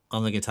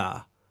on the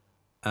guitar.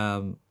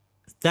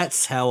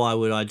 That's how I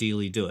would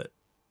ideally do it.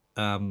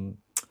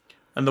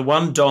 And the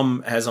one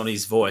Dom has on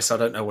his voice, I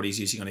don't know what he's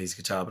using on his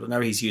guitar, but I know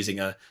he's using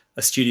a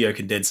studio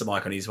condenser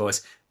mic on his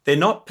voice. They're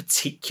not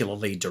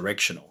particularly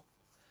directional.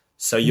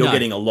 So you're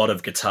getting a lot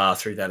of guitar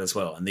through that as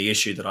well. And the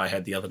issue that I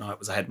had the other night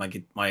was I had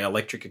my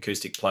electric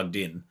acoustic plugged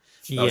in.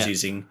 I was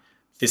using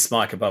this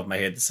mic above my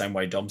head the same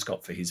way Dom's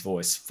got for his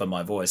voice, for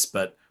my voice.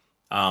 But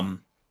the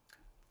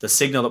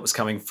signal that was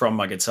coming from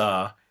my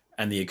guitar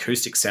and the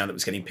acoustic sound that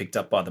was getting picked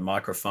up by the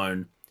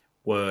microphone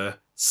were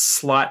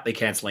slightly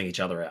cancelling each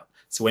other out.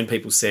 So when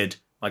people said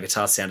my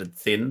guitar sounded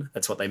thin,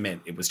 that's what they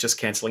meant. It was just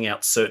cancelling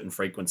out certain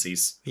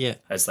frequencies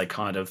as they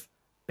kind of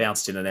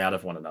bounced in and out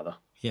of one another.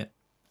 Yeah.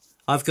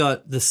 I've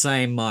got the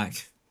same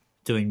mic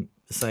doing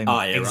the same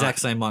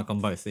same mic on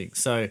both things.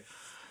 So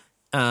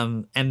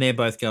and they're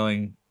both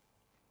going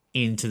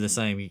into the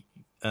same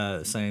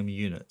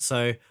unit.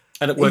 So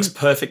and it works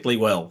perfectly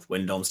well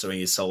when Dom's doing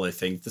his solo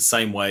thing. The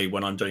same way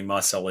when I'm doing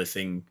my solo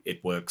thing,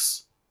 it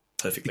works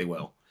perfectly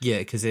well. Yeah,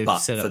 because they've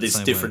set up for this the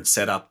same different way.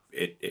 setup,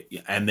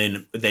 and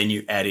then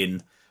you add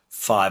in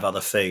 5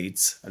 other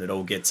feeds, and it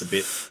all gets a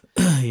bit.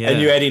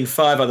 And you add in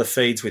 5 other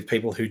feeds with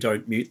people who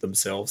don't mute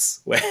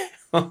themselves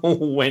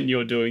when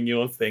you're doing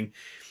your thing,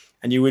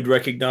 and you would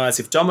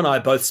recognise if Dom and I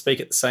both speak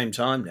at the same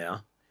time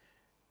now.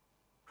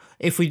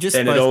 If we just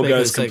then both it all speak at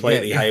goes the same-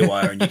 completely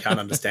haywire, and you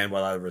can't understand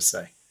what others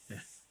say.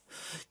 Yeah.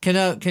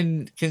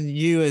 Can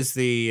you as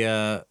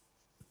the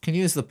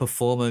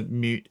performer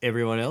mute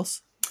everyone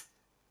else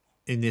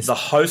in this? The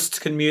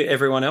host can mute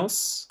everyone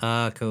else.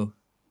 Cool.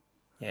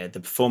 Yeah,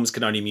 the performers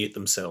can only mute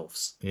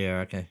themselves.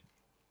 Yeah, okay.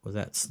 Well,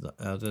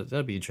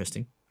 that'll be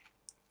interesting.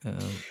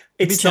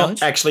 It's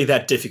not actually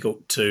that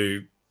difficult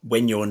to,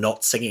 when you're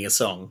not singing a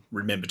song,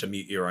 remember to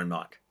mute your own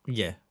mic.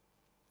 Yeah.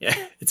 Yeah,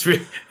 it's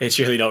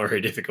really not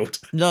very difficult.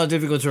 Not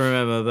difficult to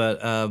remember, but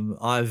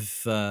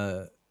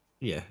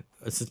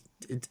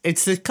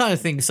it's the kind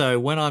of thing. So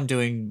when I'm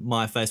doing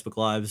my Facebook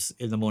Lives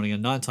in the morning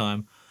and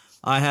nighttime,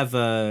 I have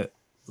a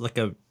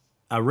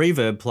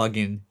reverb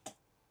plugin,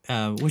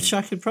 which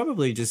I could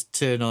probably just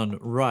turn on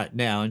right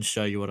now and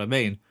show you what I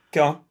mean.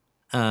 Go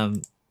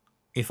on.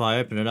 If I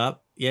open it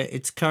up,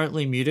 it's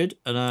currently muted,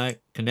 and I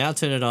can now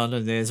turn it on,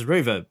 and there's a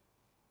reverb.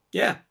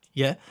 Yeah.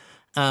 Yeah.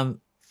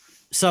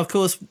 So of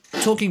course,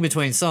 talking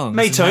between songs.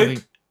 Me too.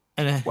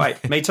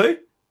 Wait, me too?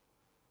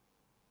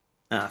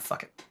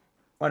 Fuck it.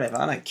 Whatever,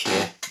 I don't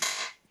care.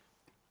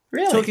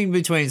 Really? Talking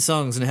between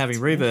songs and having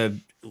reverb,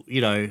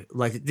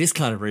 like this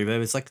kind of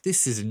reverb, it's like,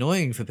 this is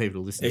annoying for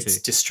people to listen to. It's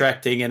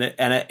distracting and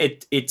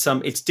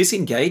it's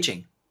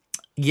disengaging.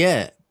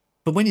 Yeah,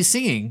 but when you're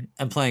singing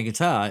and playing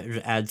guitar,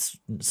 it adds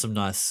some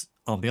nice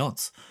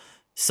ambiance.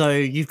 So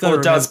you've got. Well,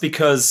 it does,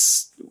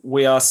 because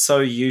we are so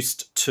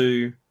used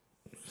to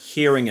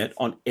hearing it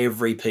on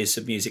every piece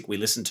of music we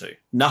listen to.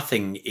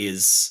 Nothing in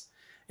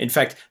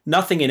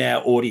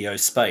our audio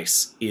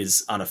space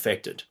is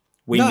unaffected.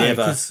 We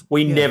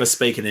never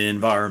speak in an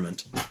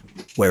environment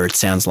where it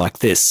sounds like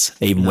this,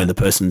 even when the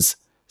person's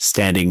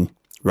standing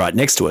right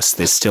next to us.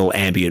 There's still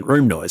ambient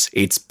room noise.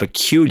 It's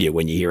peculiar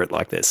when you hear it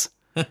like this.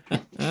 And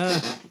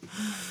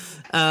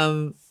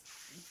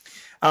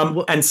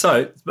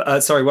so,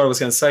 sorry, what I was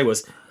going to say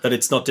was that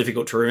it's not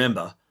difficult to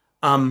remember.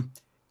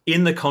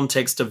 In the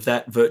context of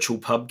that Virtual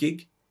Pub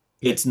gig,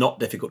 it's not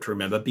difficult to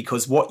remember,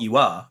 because what you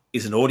are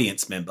is an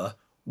audience member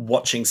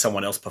watching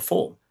someone else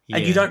perform,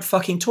 and you Yeah. don't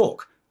fucking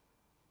talk.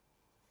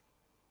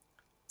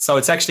 So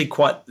it's actually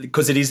quite,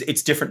 because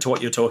it's different to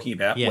what you're talking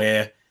about, Yeah.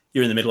 where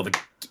you're in the middle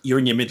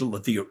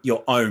of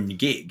your own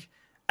gig,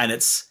 and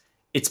it's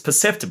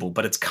perceptible,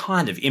 but it's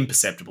kind of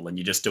imperceptible, and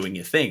you're just doing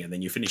your thing, and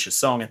then you finish your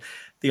song, and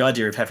the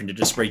idea of having to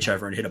just reach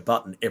over and hit a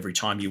button every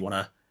time you want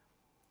to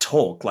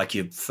talk like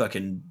you're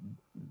fucking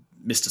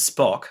Mr.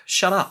 Spock,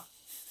 shut up.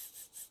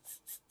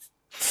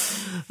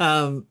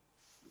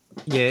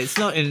 Yeah, it's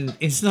not in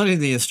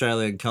the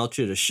Australian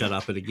culture to shut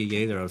up at a gig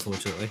either,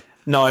 unfortunately.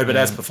 No, but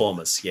as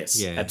performers, yes,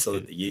 Yeah,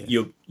 absolutely.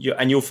 You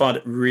and you'll find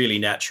it really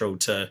natural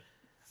to.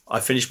 I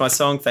finished my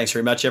song. Thanks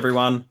very much,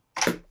 everyone.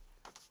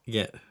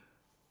 Yeah.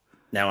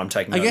 Now I'm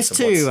taking. I notice guess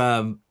of what's-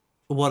 too,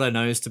 what I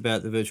noticed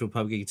about the virtual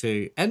pub gig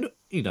too, and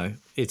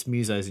it's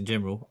musos in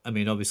general. I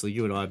mean, obviously,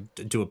 you and I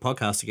do a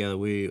podcast together.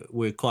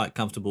 We're quite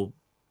comfortable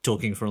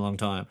talking for a long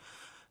time.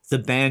 The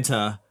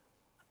banter,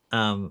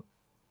 the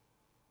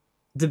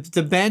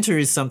banter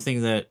is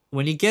something that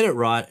when you get it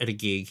right at a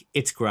gig,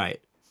 it's great,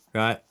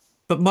 right?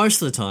 But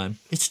most of the time,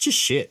 it's just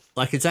shit.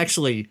 Like, it's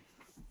actually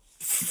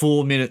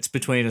 4 minutes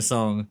between a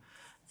song,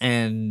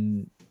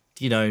 and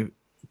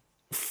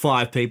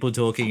 5 people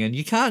talking, and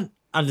you can't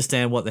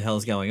understand what the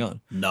hell's going on.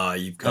 No,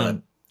 you've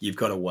got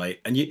to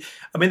wait, and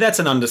I mean, that's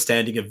an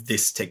understanding of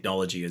this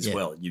technology as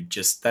well.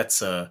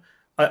 That's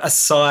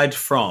aside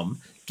from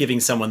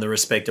giving someone the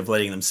respect of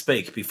letting them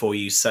speak before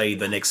you say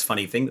the next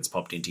funny thing that's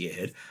popped into your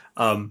head.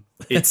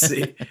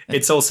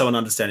 It's also an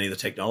understanding of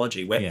the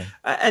technology where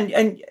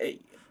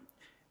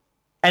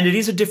and it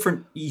is a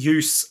different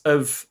use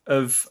of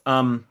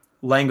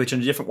language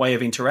and a different way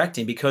of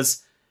interacting,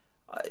 because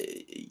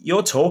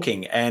you're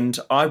talking and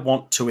I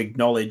want to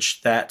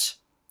acknowledge that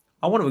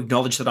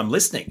I'm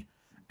listening.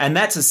 And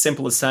that's as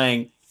simple as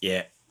saying,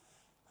 yeah,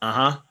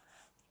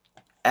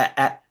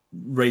 at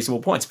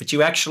reasonable points. But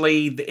you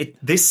actually,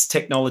 this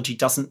technology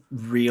doesn't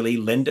really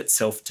lend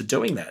itself to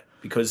doing that,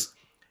 because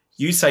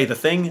you say the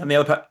thing and the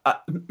other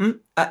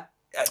part,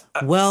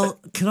 Well,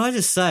 can I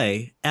just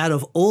say, out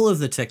of all of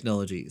the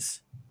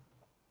technologies,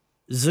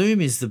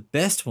 Zoom is the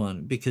best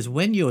one, because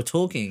when you're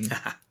talking,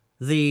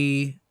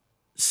 the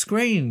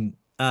screen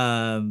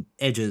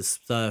edges,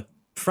 the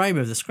frame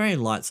of the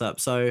screen lights up.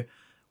 So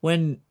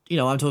when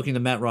I'm talking to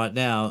Matt right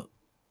now,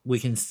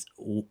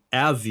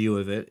 our view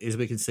of it is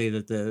we can see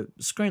that the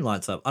screen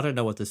lights up. I don't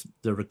know what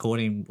the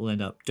recording will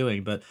end up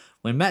doing, but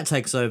when Matt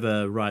takes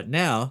over right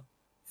now,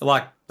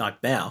 like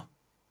now,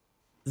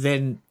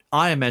 then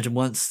I imagine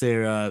once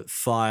there are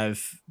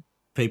 5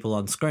 people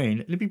on screen,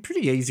 it'd be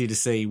pretty easy to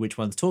see which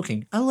one's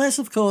talking, unless,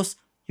 of course,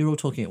 you're all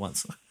talking at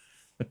once.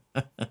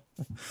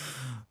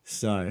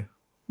 So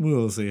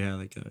we'll see how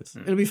that goes.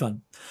 It'll be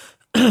fun.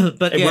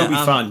 But it will be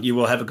fun. You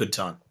will have a good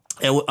time.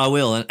 I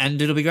will, and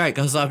it'll be great,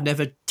 because I've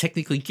never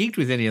technically gigged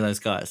with any of those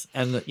guys,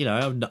 and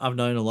I've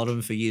known a lot of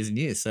them for years and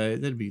years, so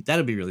that'd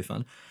be really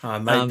fun. I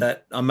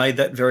made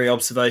that very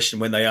observation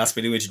when they asked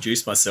me to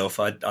introduce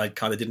myself. I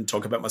kind of didn't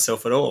talk about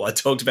myself at all. I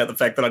talked about the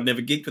fact that I'd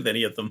never gigged with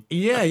any of them.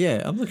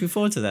 Yeah, I'm looking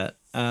forward to that.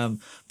 But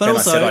and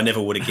also, I said I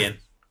never would again,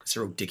 because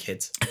they're all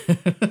dickheads.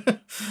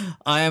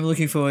 I am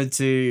looking forward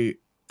to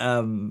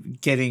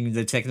getting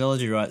the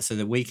technology right so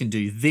that we can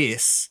do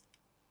this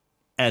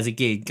as a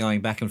gig,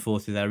 going back and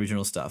forth with our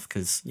original stuff,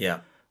 because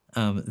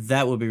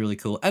that would be really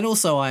cool. And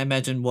also, I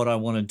imagine what I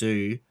want to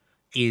do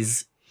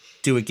is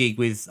do a gig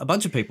with a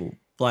bunch of people,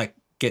 like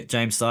get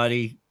James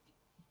Sidey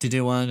to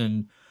do one,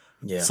 and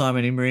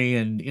Simon Imrie,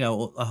 and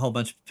a whole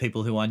bunch of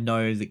people who I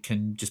know that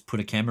can just put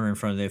a camera in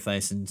front of their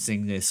face and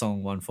sing their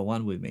song one for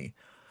one with me.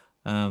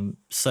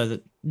 So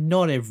that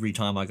not every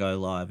time I go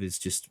live is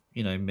just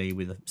me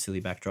with a silly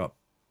backdrop.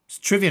 It's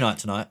trivia night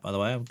tonight, by the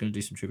way. I'm going to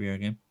do some trivia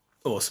again.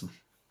 Awesome.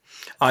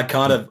 I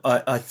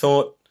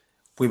thought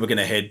we were going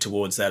to head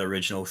towards that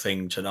original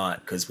thing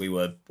tonight, because we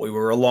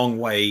were a long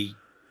way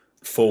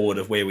forward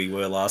of where we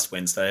were last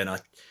Wednesday, and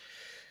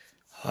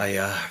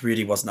I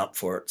really wasn't up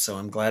for it. So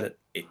I'm glad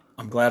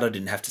I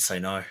didn't have to say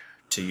no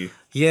to you.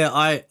 Yeah,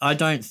 I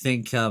don't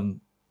think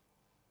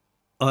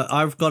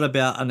I've got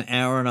about an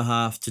hour and a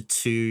half to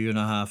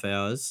 2.5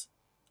 hours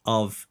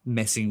of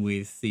messing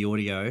with the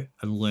audio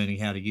and learning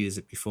how to use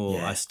it before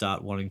I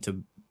start wanting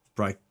to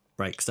break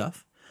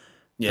stuff.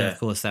 Yeah, and of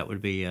course that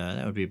would be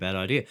a bad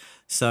idea.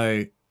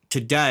 So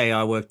today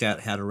I worked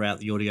out how to route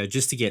the audio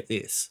just to get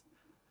this,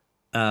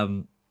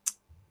 and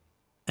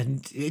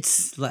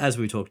it's, as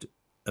we talked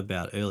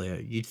about earlier,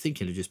 you'd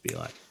think it'd just be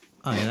like,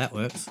 oh yeah, that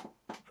works,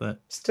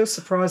 but still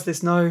surprised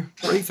there's no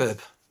reverb.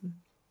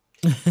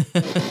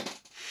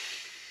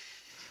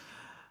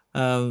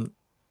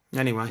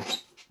 Anyway,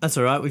 that's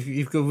all right.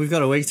 We've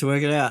got a week to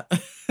work it out.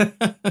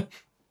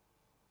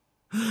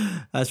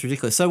 That's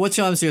ridiculous. So what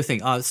time's your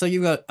thing? So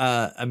you've got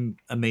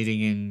a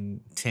meeting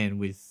in 10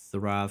 with the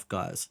RAV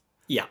guys.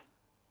 Yeah.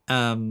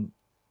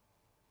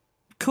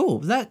 Cool.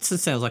 That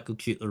sounds like a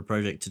cute little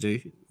project to do,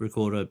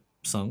 record a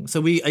song.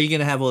 So are you going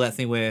to have all that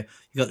thing where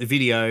you got the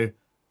video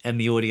and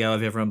the audio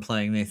of everyone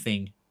playing their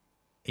thing?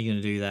 Are you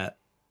going to do that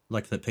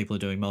like that people are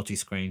doing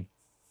multi-screen?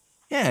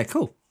 Yeah,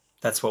 cool.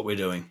 That's what we're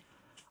doing.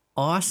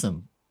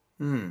 Awesome.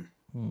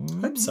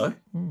 Hope so.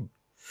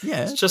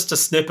 Yeah. It's just a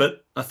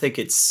snippet. I think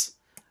it's.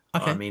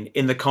 Okay. I mean,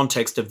 in the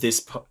context of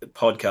this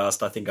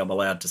podcast, I think I'm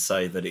allowed to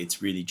say that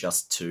it's really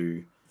just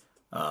to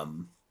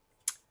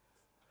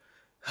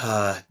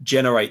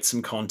generate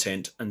some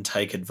content and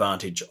take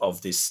advantage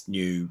of this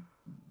new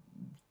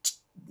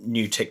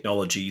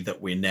technology that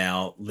we're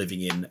now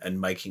living in, and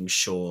making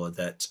sure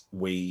that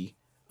we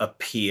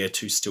appear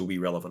to still be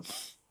relevant.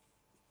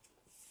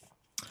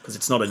 Because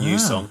it's not a new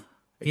song.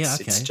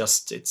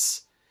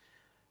 It's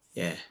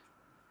yeah.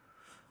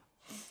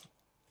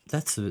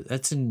 That's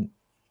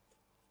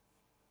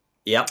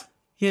Yep.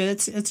 Yeah,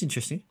 that's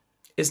interesting.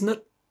 Isn't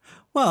it?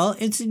 Well,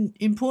 it's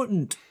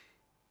important.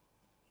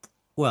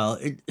 Well,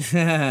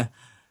 I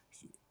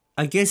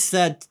guess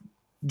that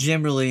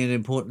generally an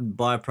important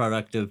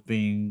byproduct of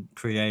being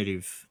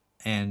creative,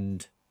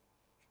 and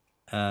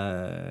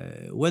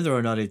whether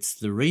or not it's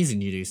the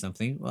reason you do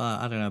something, well,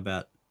 I don't know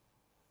about.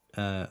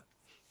 I'm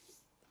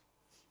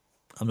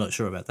not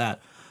sure about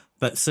that,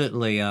 but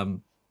certainly, I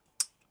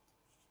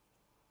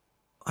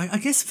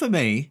guess for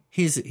me,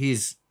 here's.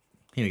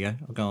 Here we go.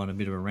 I'll go on a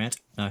bit of a rant.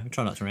 No, I'll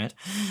try not to rant.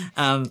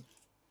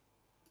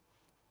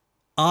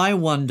 I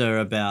wonder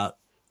about.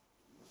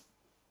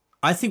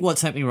 I think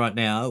what's happening right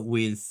now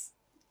with,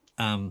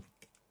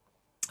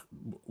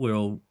 we're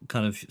all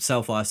kind of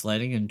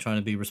self-isolating and trying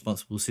to be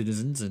responsible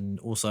citizens, and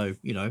also,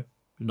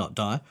 not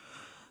die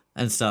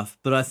and stuff.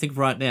 But I think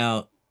right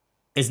now,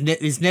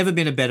 there's never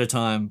been a better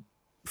time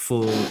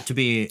to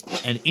be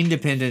an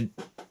independent,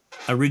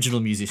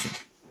 original musician.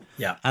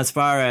 Yeah. As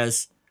far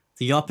as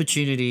the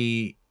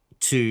opportunity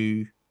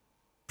to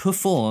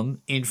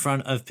perform in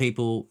front of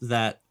people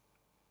that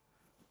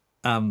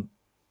can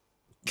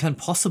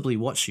possibly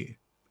watch you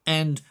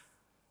and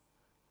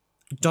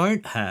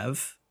don't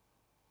have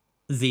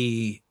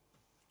the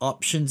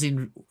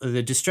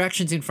the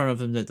distractions in front of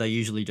them that they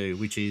usually do,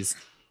 which is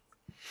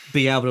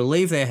be able to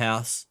leave their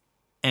house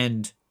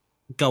and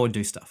go and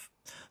do stuff.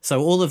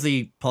 So all of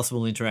the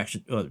possible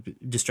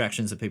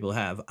distractions that people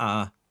have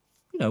are,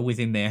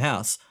 within their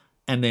house,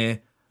 and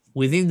they're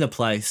within the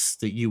place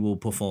that you will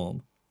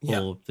perform,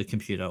 or the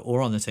computer,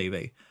 or on the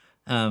TV.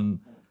 They're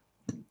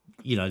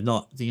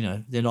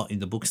not in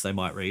the books they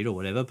might read or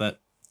whatever, but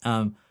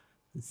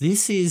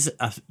this is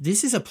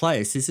a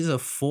place, this is a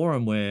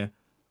forum where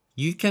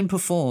you can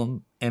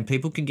perform and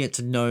people can get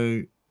to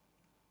know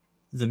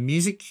the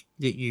music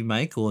that you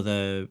make, or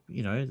the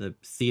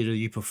theater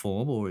you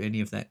perform, or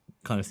any of that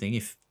kind of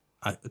thing.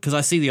 Because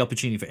I see the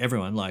opportunity for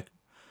everyone, like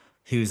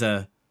who has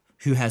a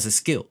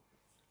skill.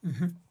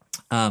 Mm-hmm.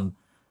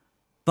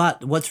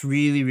 But what's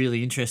really,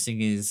 really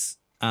interesting is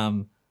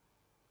a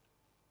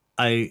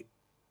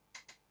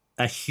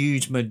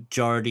huge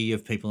majority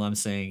of people I'm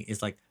seeing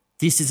is like,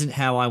 this isn't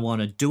how I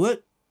want to do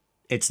it.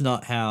 It's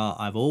not how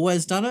I've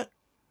always done it.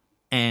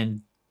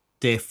 And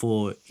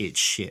therefore it's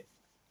shit.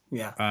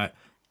 Yeah. Right.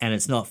 And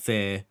it's not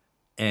fair.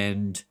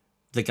 And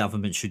the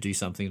government should do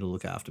something to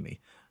look after me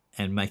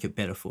and make it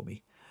better for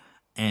me.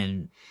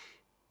 And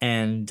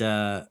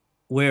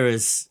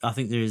whereas I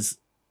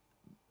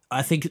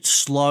think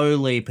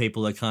slowly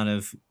people are kind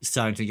of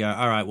starting to go,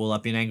 all right, well,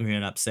 I've been angry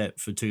and upset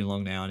for too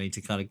long now. I need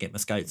to kind of get my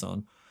skates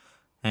on.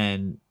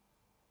 And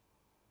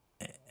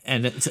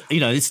it's,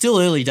 it's still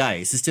early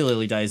days. It's still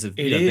early days of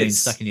being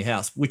stuck in your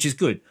house, which is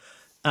good.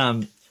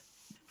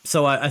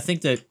 So I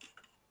think that,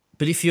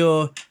 but if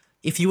you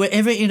were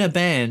ever in a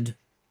band,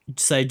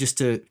 say just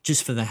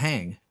for the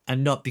hang,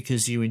 and not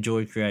because you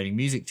enjoyed creating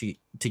music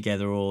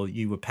together, or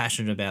you were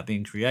passionate about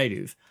being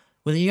creative,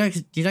 well, then you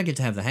don't get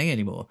to have the hang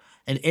anymore.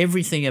 And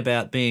everything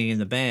about being in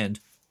the band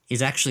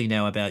is actually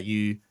now about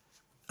you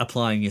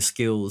applying your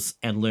skills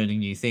and learning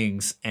new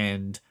things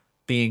and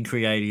being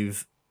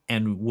creative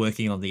and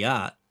working on the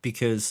art,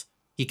 because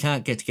you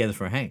can't get together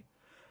for a hang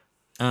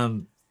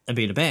and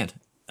be in a band.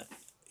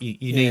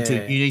 You need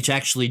to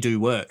actually do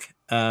work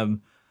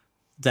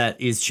that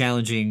is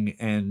challenging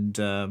and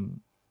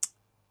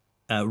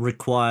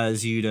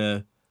requires you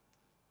to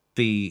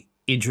be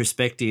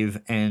introspective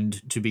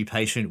and to be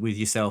patient with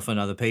yourself and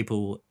other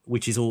people,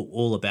 which is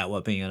all about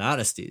what being an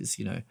artist is,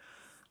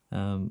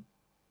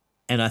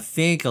 and I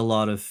think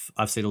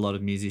I've seen a lot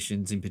of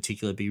musicians in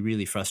particular be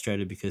really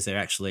frustrated because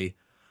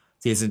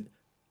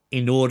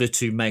in order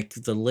to make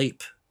the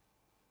leap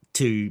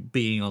to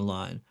being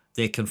online,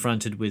 they're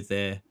confronted with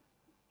their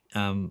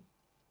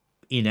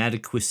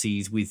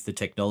inadequacies with the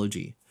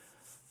technology.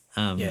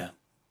 And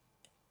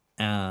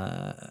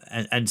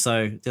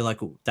so they're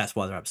like, well, that's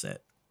why they're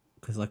upset.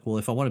 Because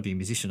if I want to be a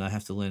musician, I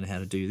have to learn how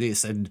to do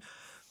this. And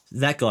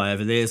that guy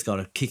over there's got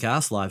a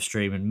kick-ass live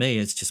stream, and me,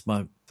 it's just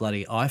my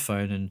bloody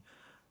iPhone, and,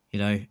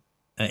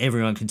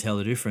 everyone can tell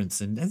the difference.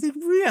 And the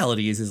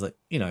reality is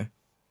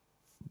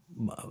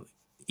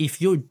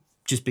if you're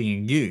just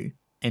being you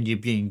and you're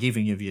being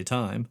giving of your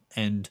time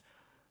and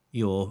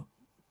your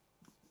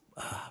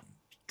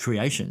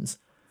creations,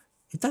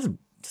 it doesn't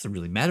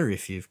really matter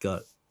if you've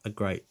got a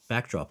great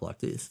backdrop like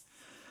this.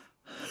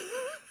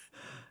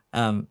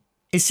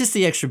 It's just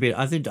the extra bit.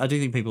 I do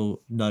think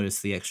people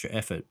notice the extra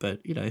effort, but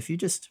if you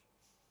just,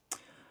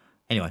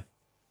 anyway,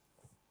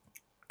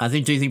 Do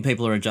you think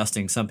people are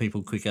adjusting? Some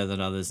people quicker than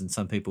others, and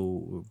some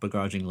people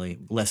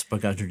less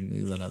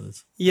begrudgingly than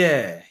others.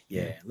 Yeah.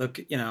 Look,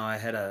 I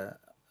had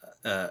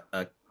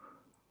a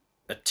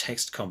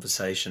text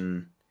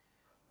conversation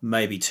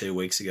maybe 2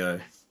 or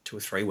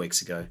 3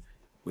 weeks ago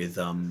with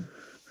a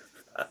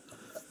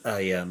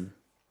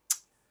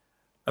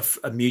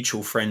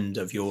mutual friend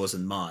of yours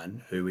and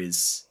mine who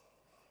is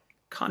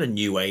kind of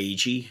new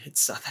agey.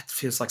 That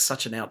feels like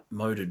such an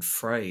outmoded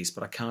phrase,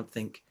 but I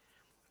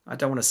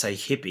don't want to say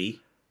hippie.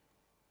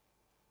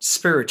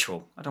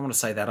 Spiritual. I don't want to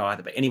say that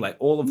either. But anyway,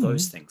 all of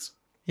those things.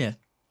 Yeah.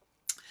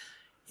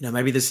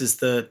 Maybe this is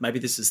the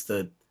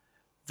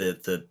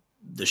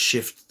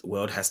shift the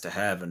world has to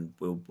have, and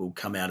we'll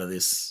come out of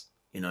this,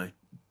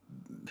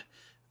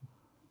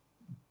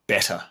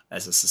 better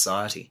as a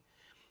society.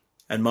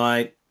 And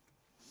my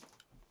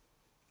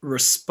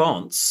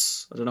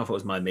response, I don't know if it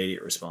was my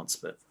immediate response,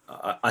 but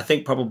I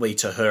think probably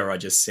to her I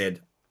just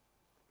said,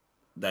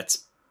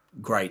 "That's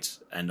great,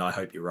 and I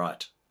hope you're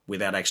right,"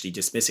 without actually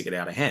dismissing it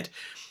out of hand.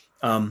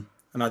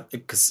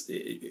 Because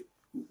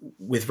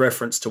with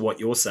reference to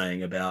what you're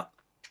saying about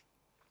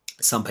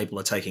some people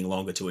are taking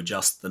longer to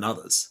adjust than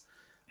others,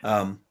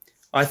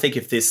 I think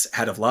if this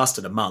had have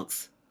lasted a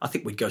month, I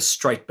think we'd go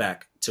straight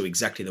back to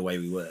exactly the way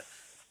we were.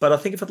 But I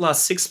think if it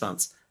lasts 6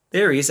 months,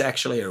 there is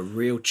actually a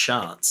real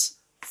chance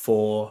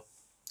for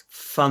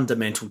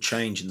fundamental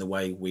change in the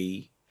way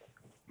we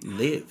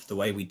live, the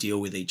way we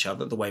deal with each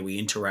other, the way we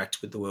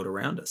interact with the world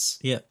around us.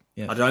 Yeah.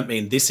 I don't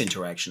mean this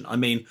interaction. I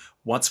mean,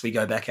 once we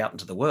go back out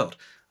into the world,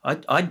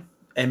 I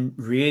am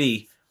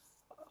really,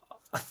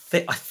 I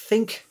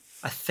think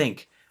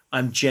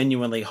I'm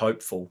genuinely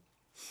hopeful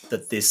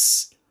that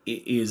this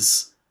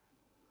is,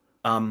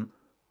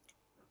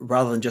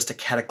 rather than just a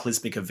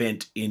cataclysmic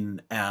event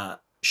in our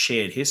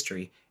shared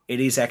history, it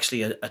is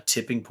actually a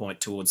tipping point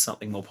towards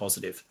something more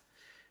positive.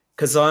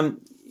 Because I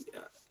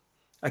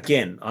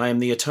am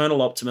the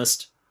eternal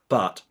optimist,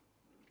 but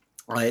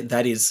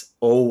that is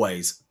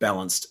always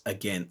balanced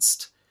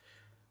against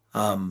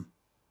all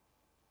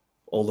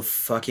the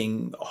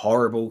fucking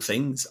horrible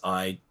things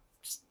I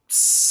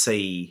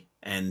see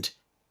and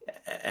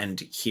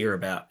hear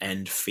about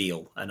and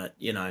feel, and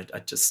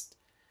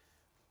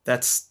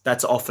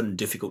that's often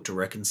difficult to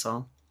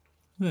reconcile.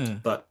 Yeah.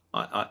 But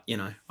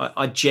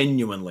I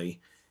genuinely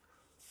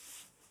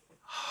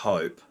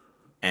hope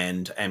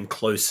and am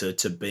closer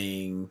to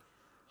being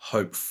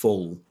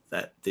hopeful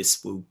that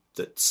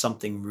that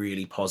something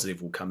really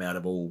positive will come out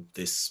of all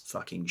this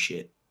fucking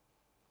shit.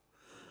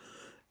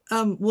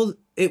 Well,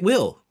 it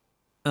will.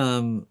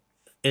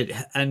 It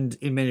and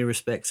in many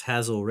respects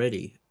has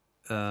already.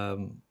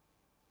 But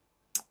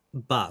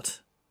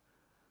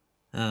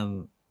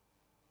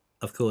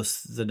of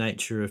course, the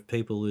nature of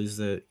people is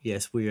that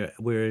yes,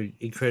 we're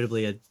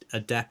incredibly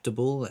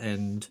adaptable,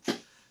 and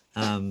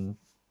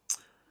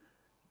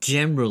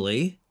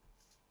generally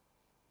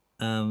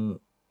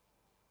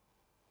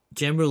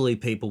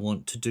people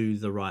want to do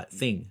the right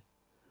thing.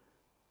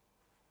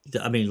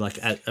 I mean, like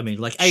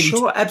 80,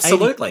 sure,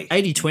 absolutely.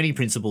 80-20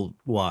 principle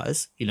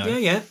wise,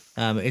 Yeah.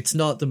 it's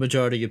not the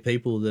majority of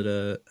people that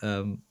are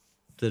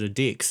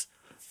dicks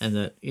and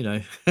that,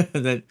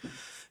 that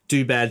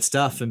do bad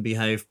stuff and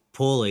behave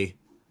poorly.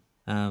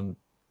 So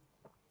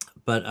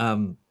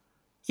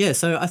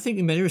I think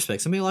in many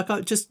respects, I mean, like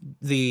I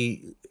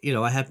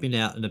have been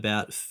out and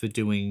about for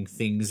doing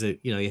things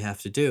that, you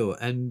have to do,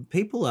 and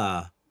people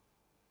are,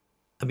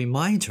 I mean,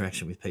 my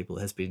interaction with people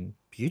has been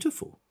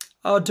beautiful.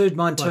 Oh, dude,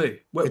 mine too.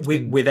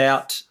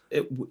 Without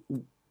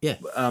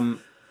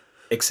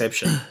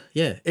exception.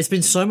 Yeah, it's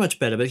been so much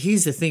better. But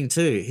here's the thing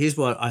too. Here's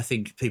what I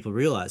think people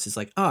realize. It's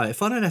like,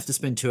 if I don't have to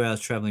spend 2 hours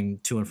traveling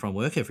to and from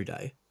work every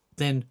day,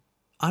 then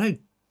I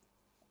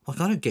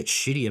don't get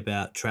shitty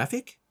about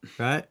traffic,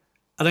 right?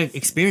 I don't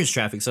experience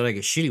traffic, so I don't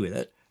get shitty with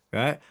it,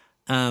 right?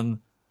 I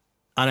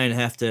don't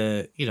have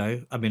to,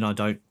 I mean, I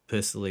don't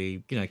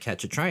personally,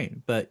 catch a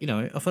train, but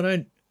if I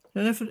don't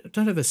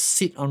ever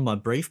sit on my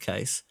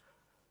briefcase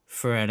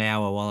for an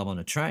hour while I'm on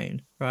a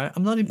train, right?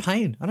 I'm not in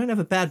pain. I don't have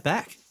a bad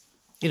back.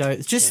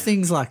 It's just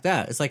things like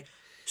that. It's like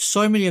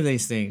so many of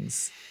these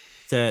things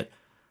that,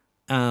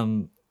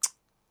 I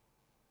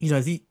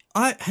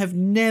have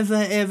never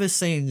ever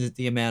seen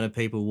the amount of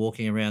people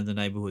walking around the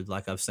neighborhood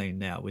like I've seen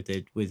now with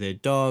their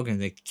dog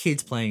and their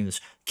kids playing in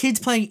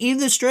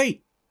the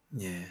street.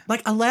 Yeah,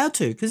 like allowed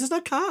to, because there's no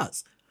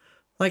cars.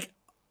 Like,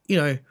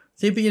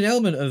 there'd be an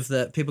element of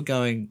that people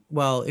going,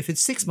 well, if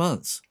it's 6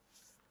 months,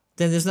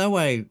 then there's no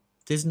way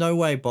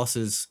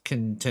bosses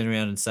can turn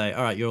around and say,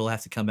 all right, you'll all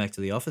have to come back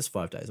to the office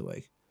 5 days a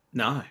week.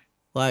 No.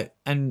 Like,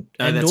 and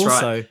that's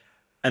also, right.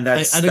 And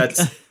that's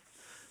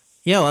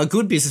a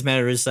good business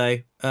matter is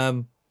say,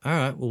 all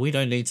right, well, we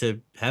don't need to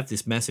have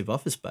this massive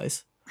office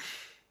space.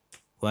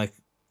 Like,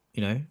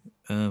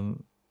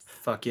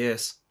 fuck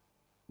yes.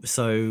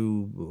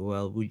 So,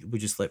 well, we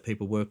just let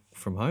people work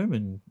from home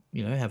and,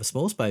 have a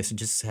small space and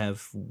just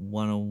have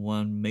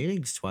one-on-one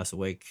meetings twice a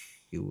week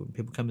when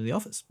people come to the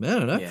office. I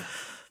don't know. Yeah.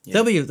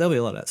 There'll be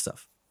a lot of that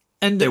stuff.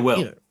 And there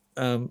will.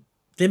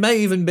 There may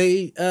even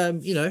be,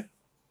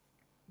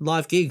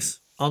 live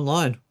gigs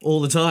online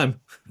all the time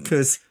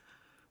because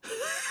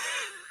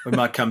We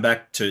might come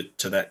back to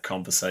that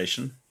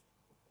conversation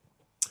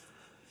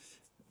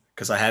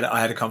because I had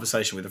a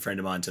conversation with a friend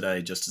of mine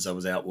today just as I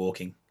was out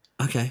walking.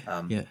 Okay.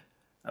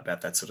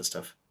 About that sort of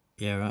stuff.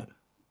 Yeah. Right.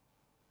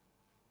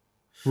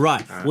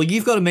 Right. Well,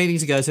 you've got a meeting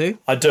to go to.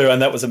 I do,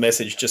 and that was a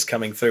message just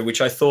coming through,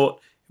 which I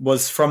thought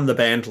was from the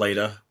band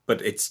leader,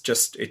 but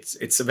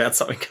it's about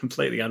something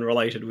completely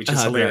unrelated, which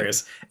is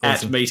hilarious.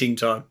 Awesome. At meeting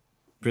time.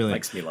 Brilliant.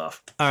 Makes me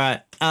laugh. All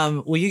right.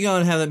 Will you go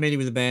and have that meeting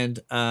with the band?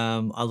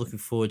 I'm looking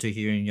forward to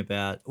hearing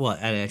about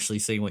and actually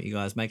seeing what you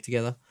guys make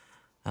together.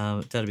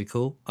 That'd be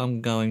cool.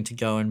 I'm going to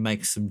go and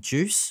make some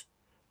juice,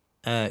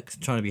 trying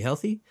to be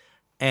healthy.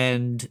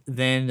 And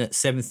then at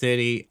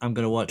 7:30, I'm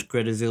going to watch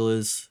Greta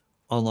Zilla's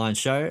online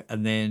show.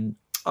 And then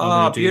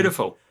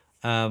beautiful.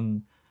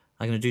 I'm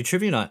going to do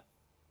trivia night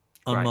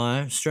on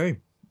my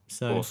stream.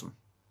 So awesome.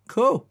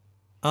 Cool.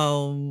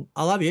 I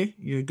love you.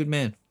 You're a good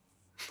man.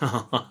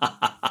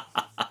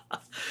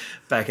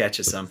 Back at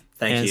you, son.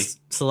 Thank you.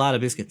 Salada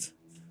biscuits.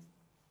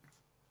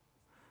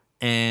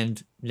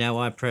 And now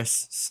I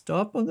press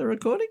stop on the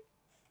recording.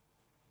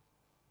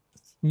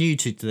 New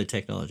to the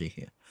technology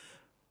here.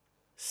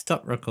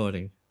 Stop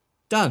recording.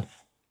 Done.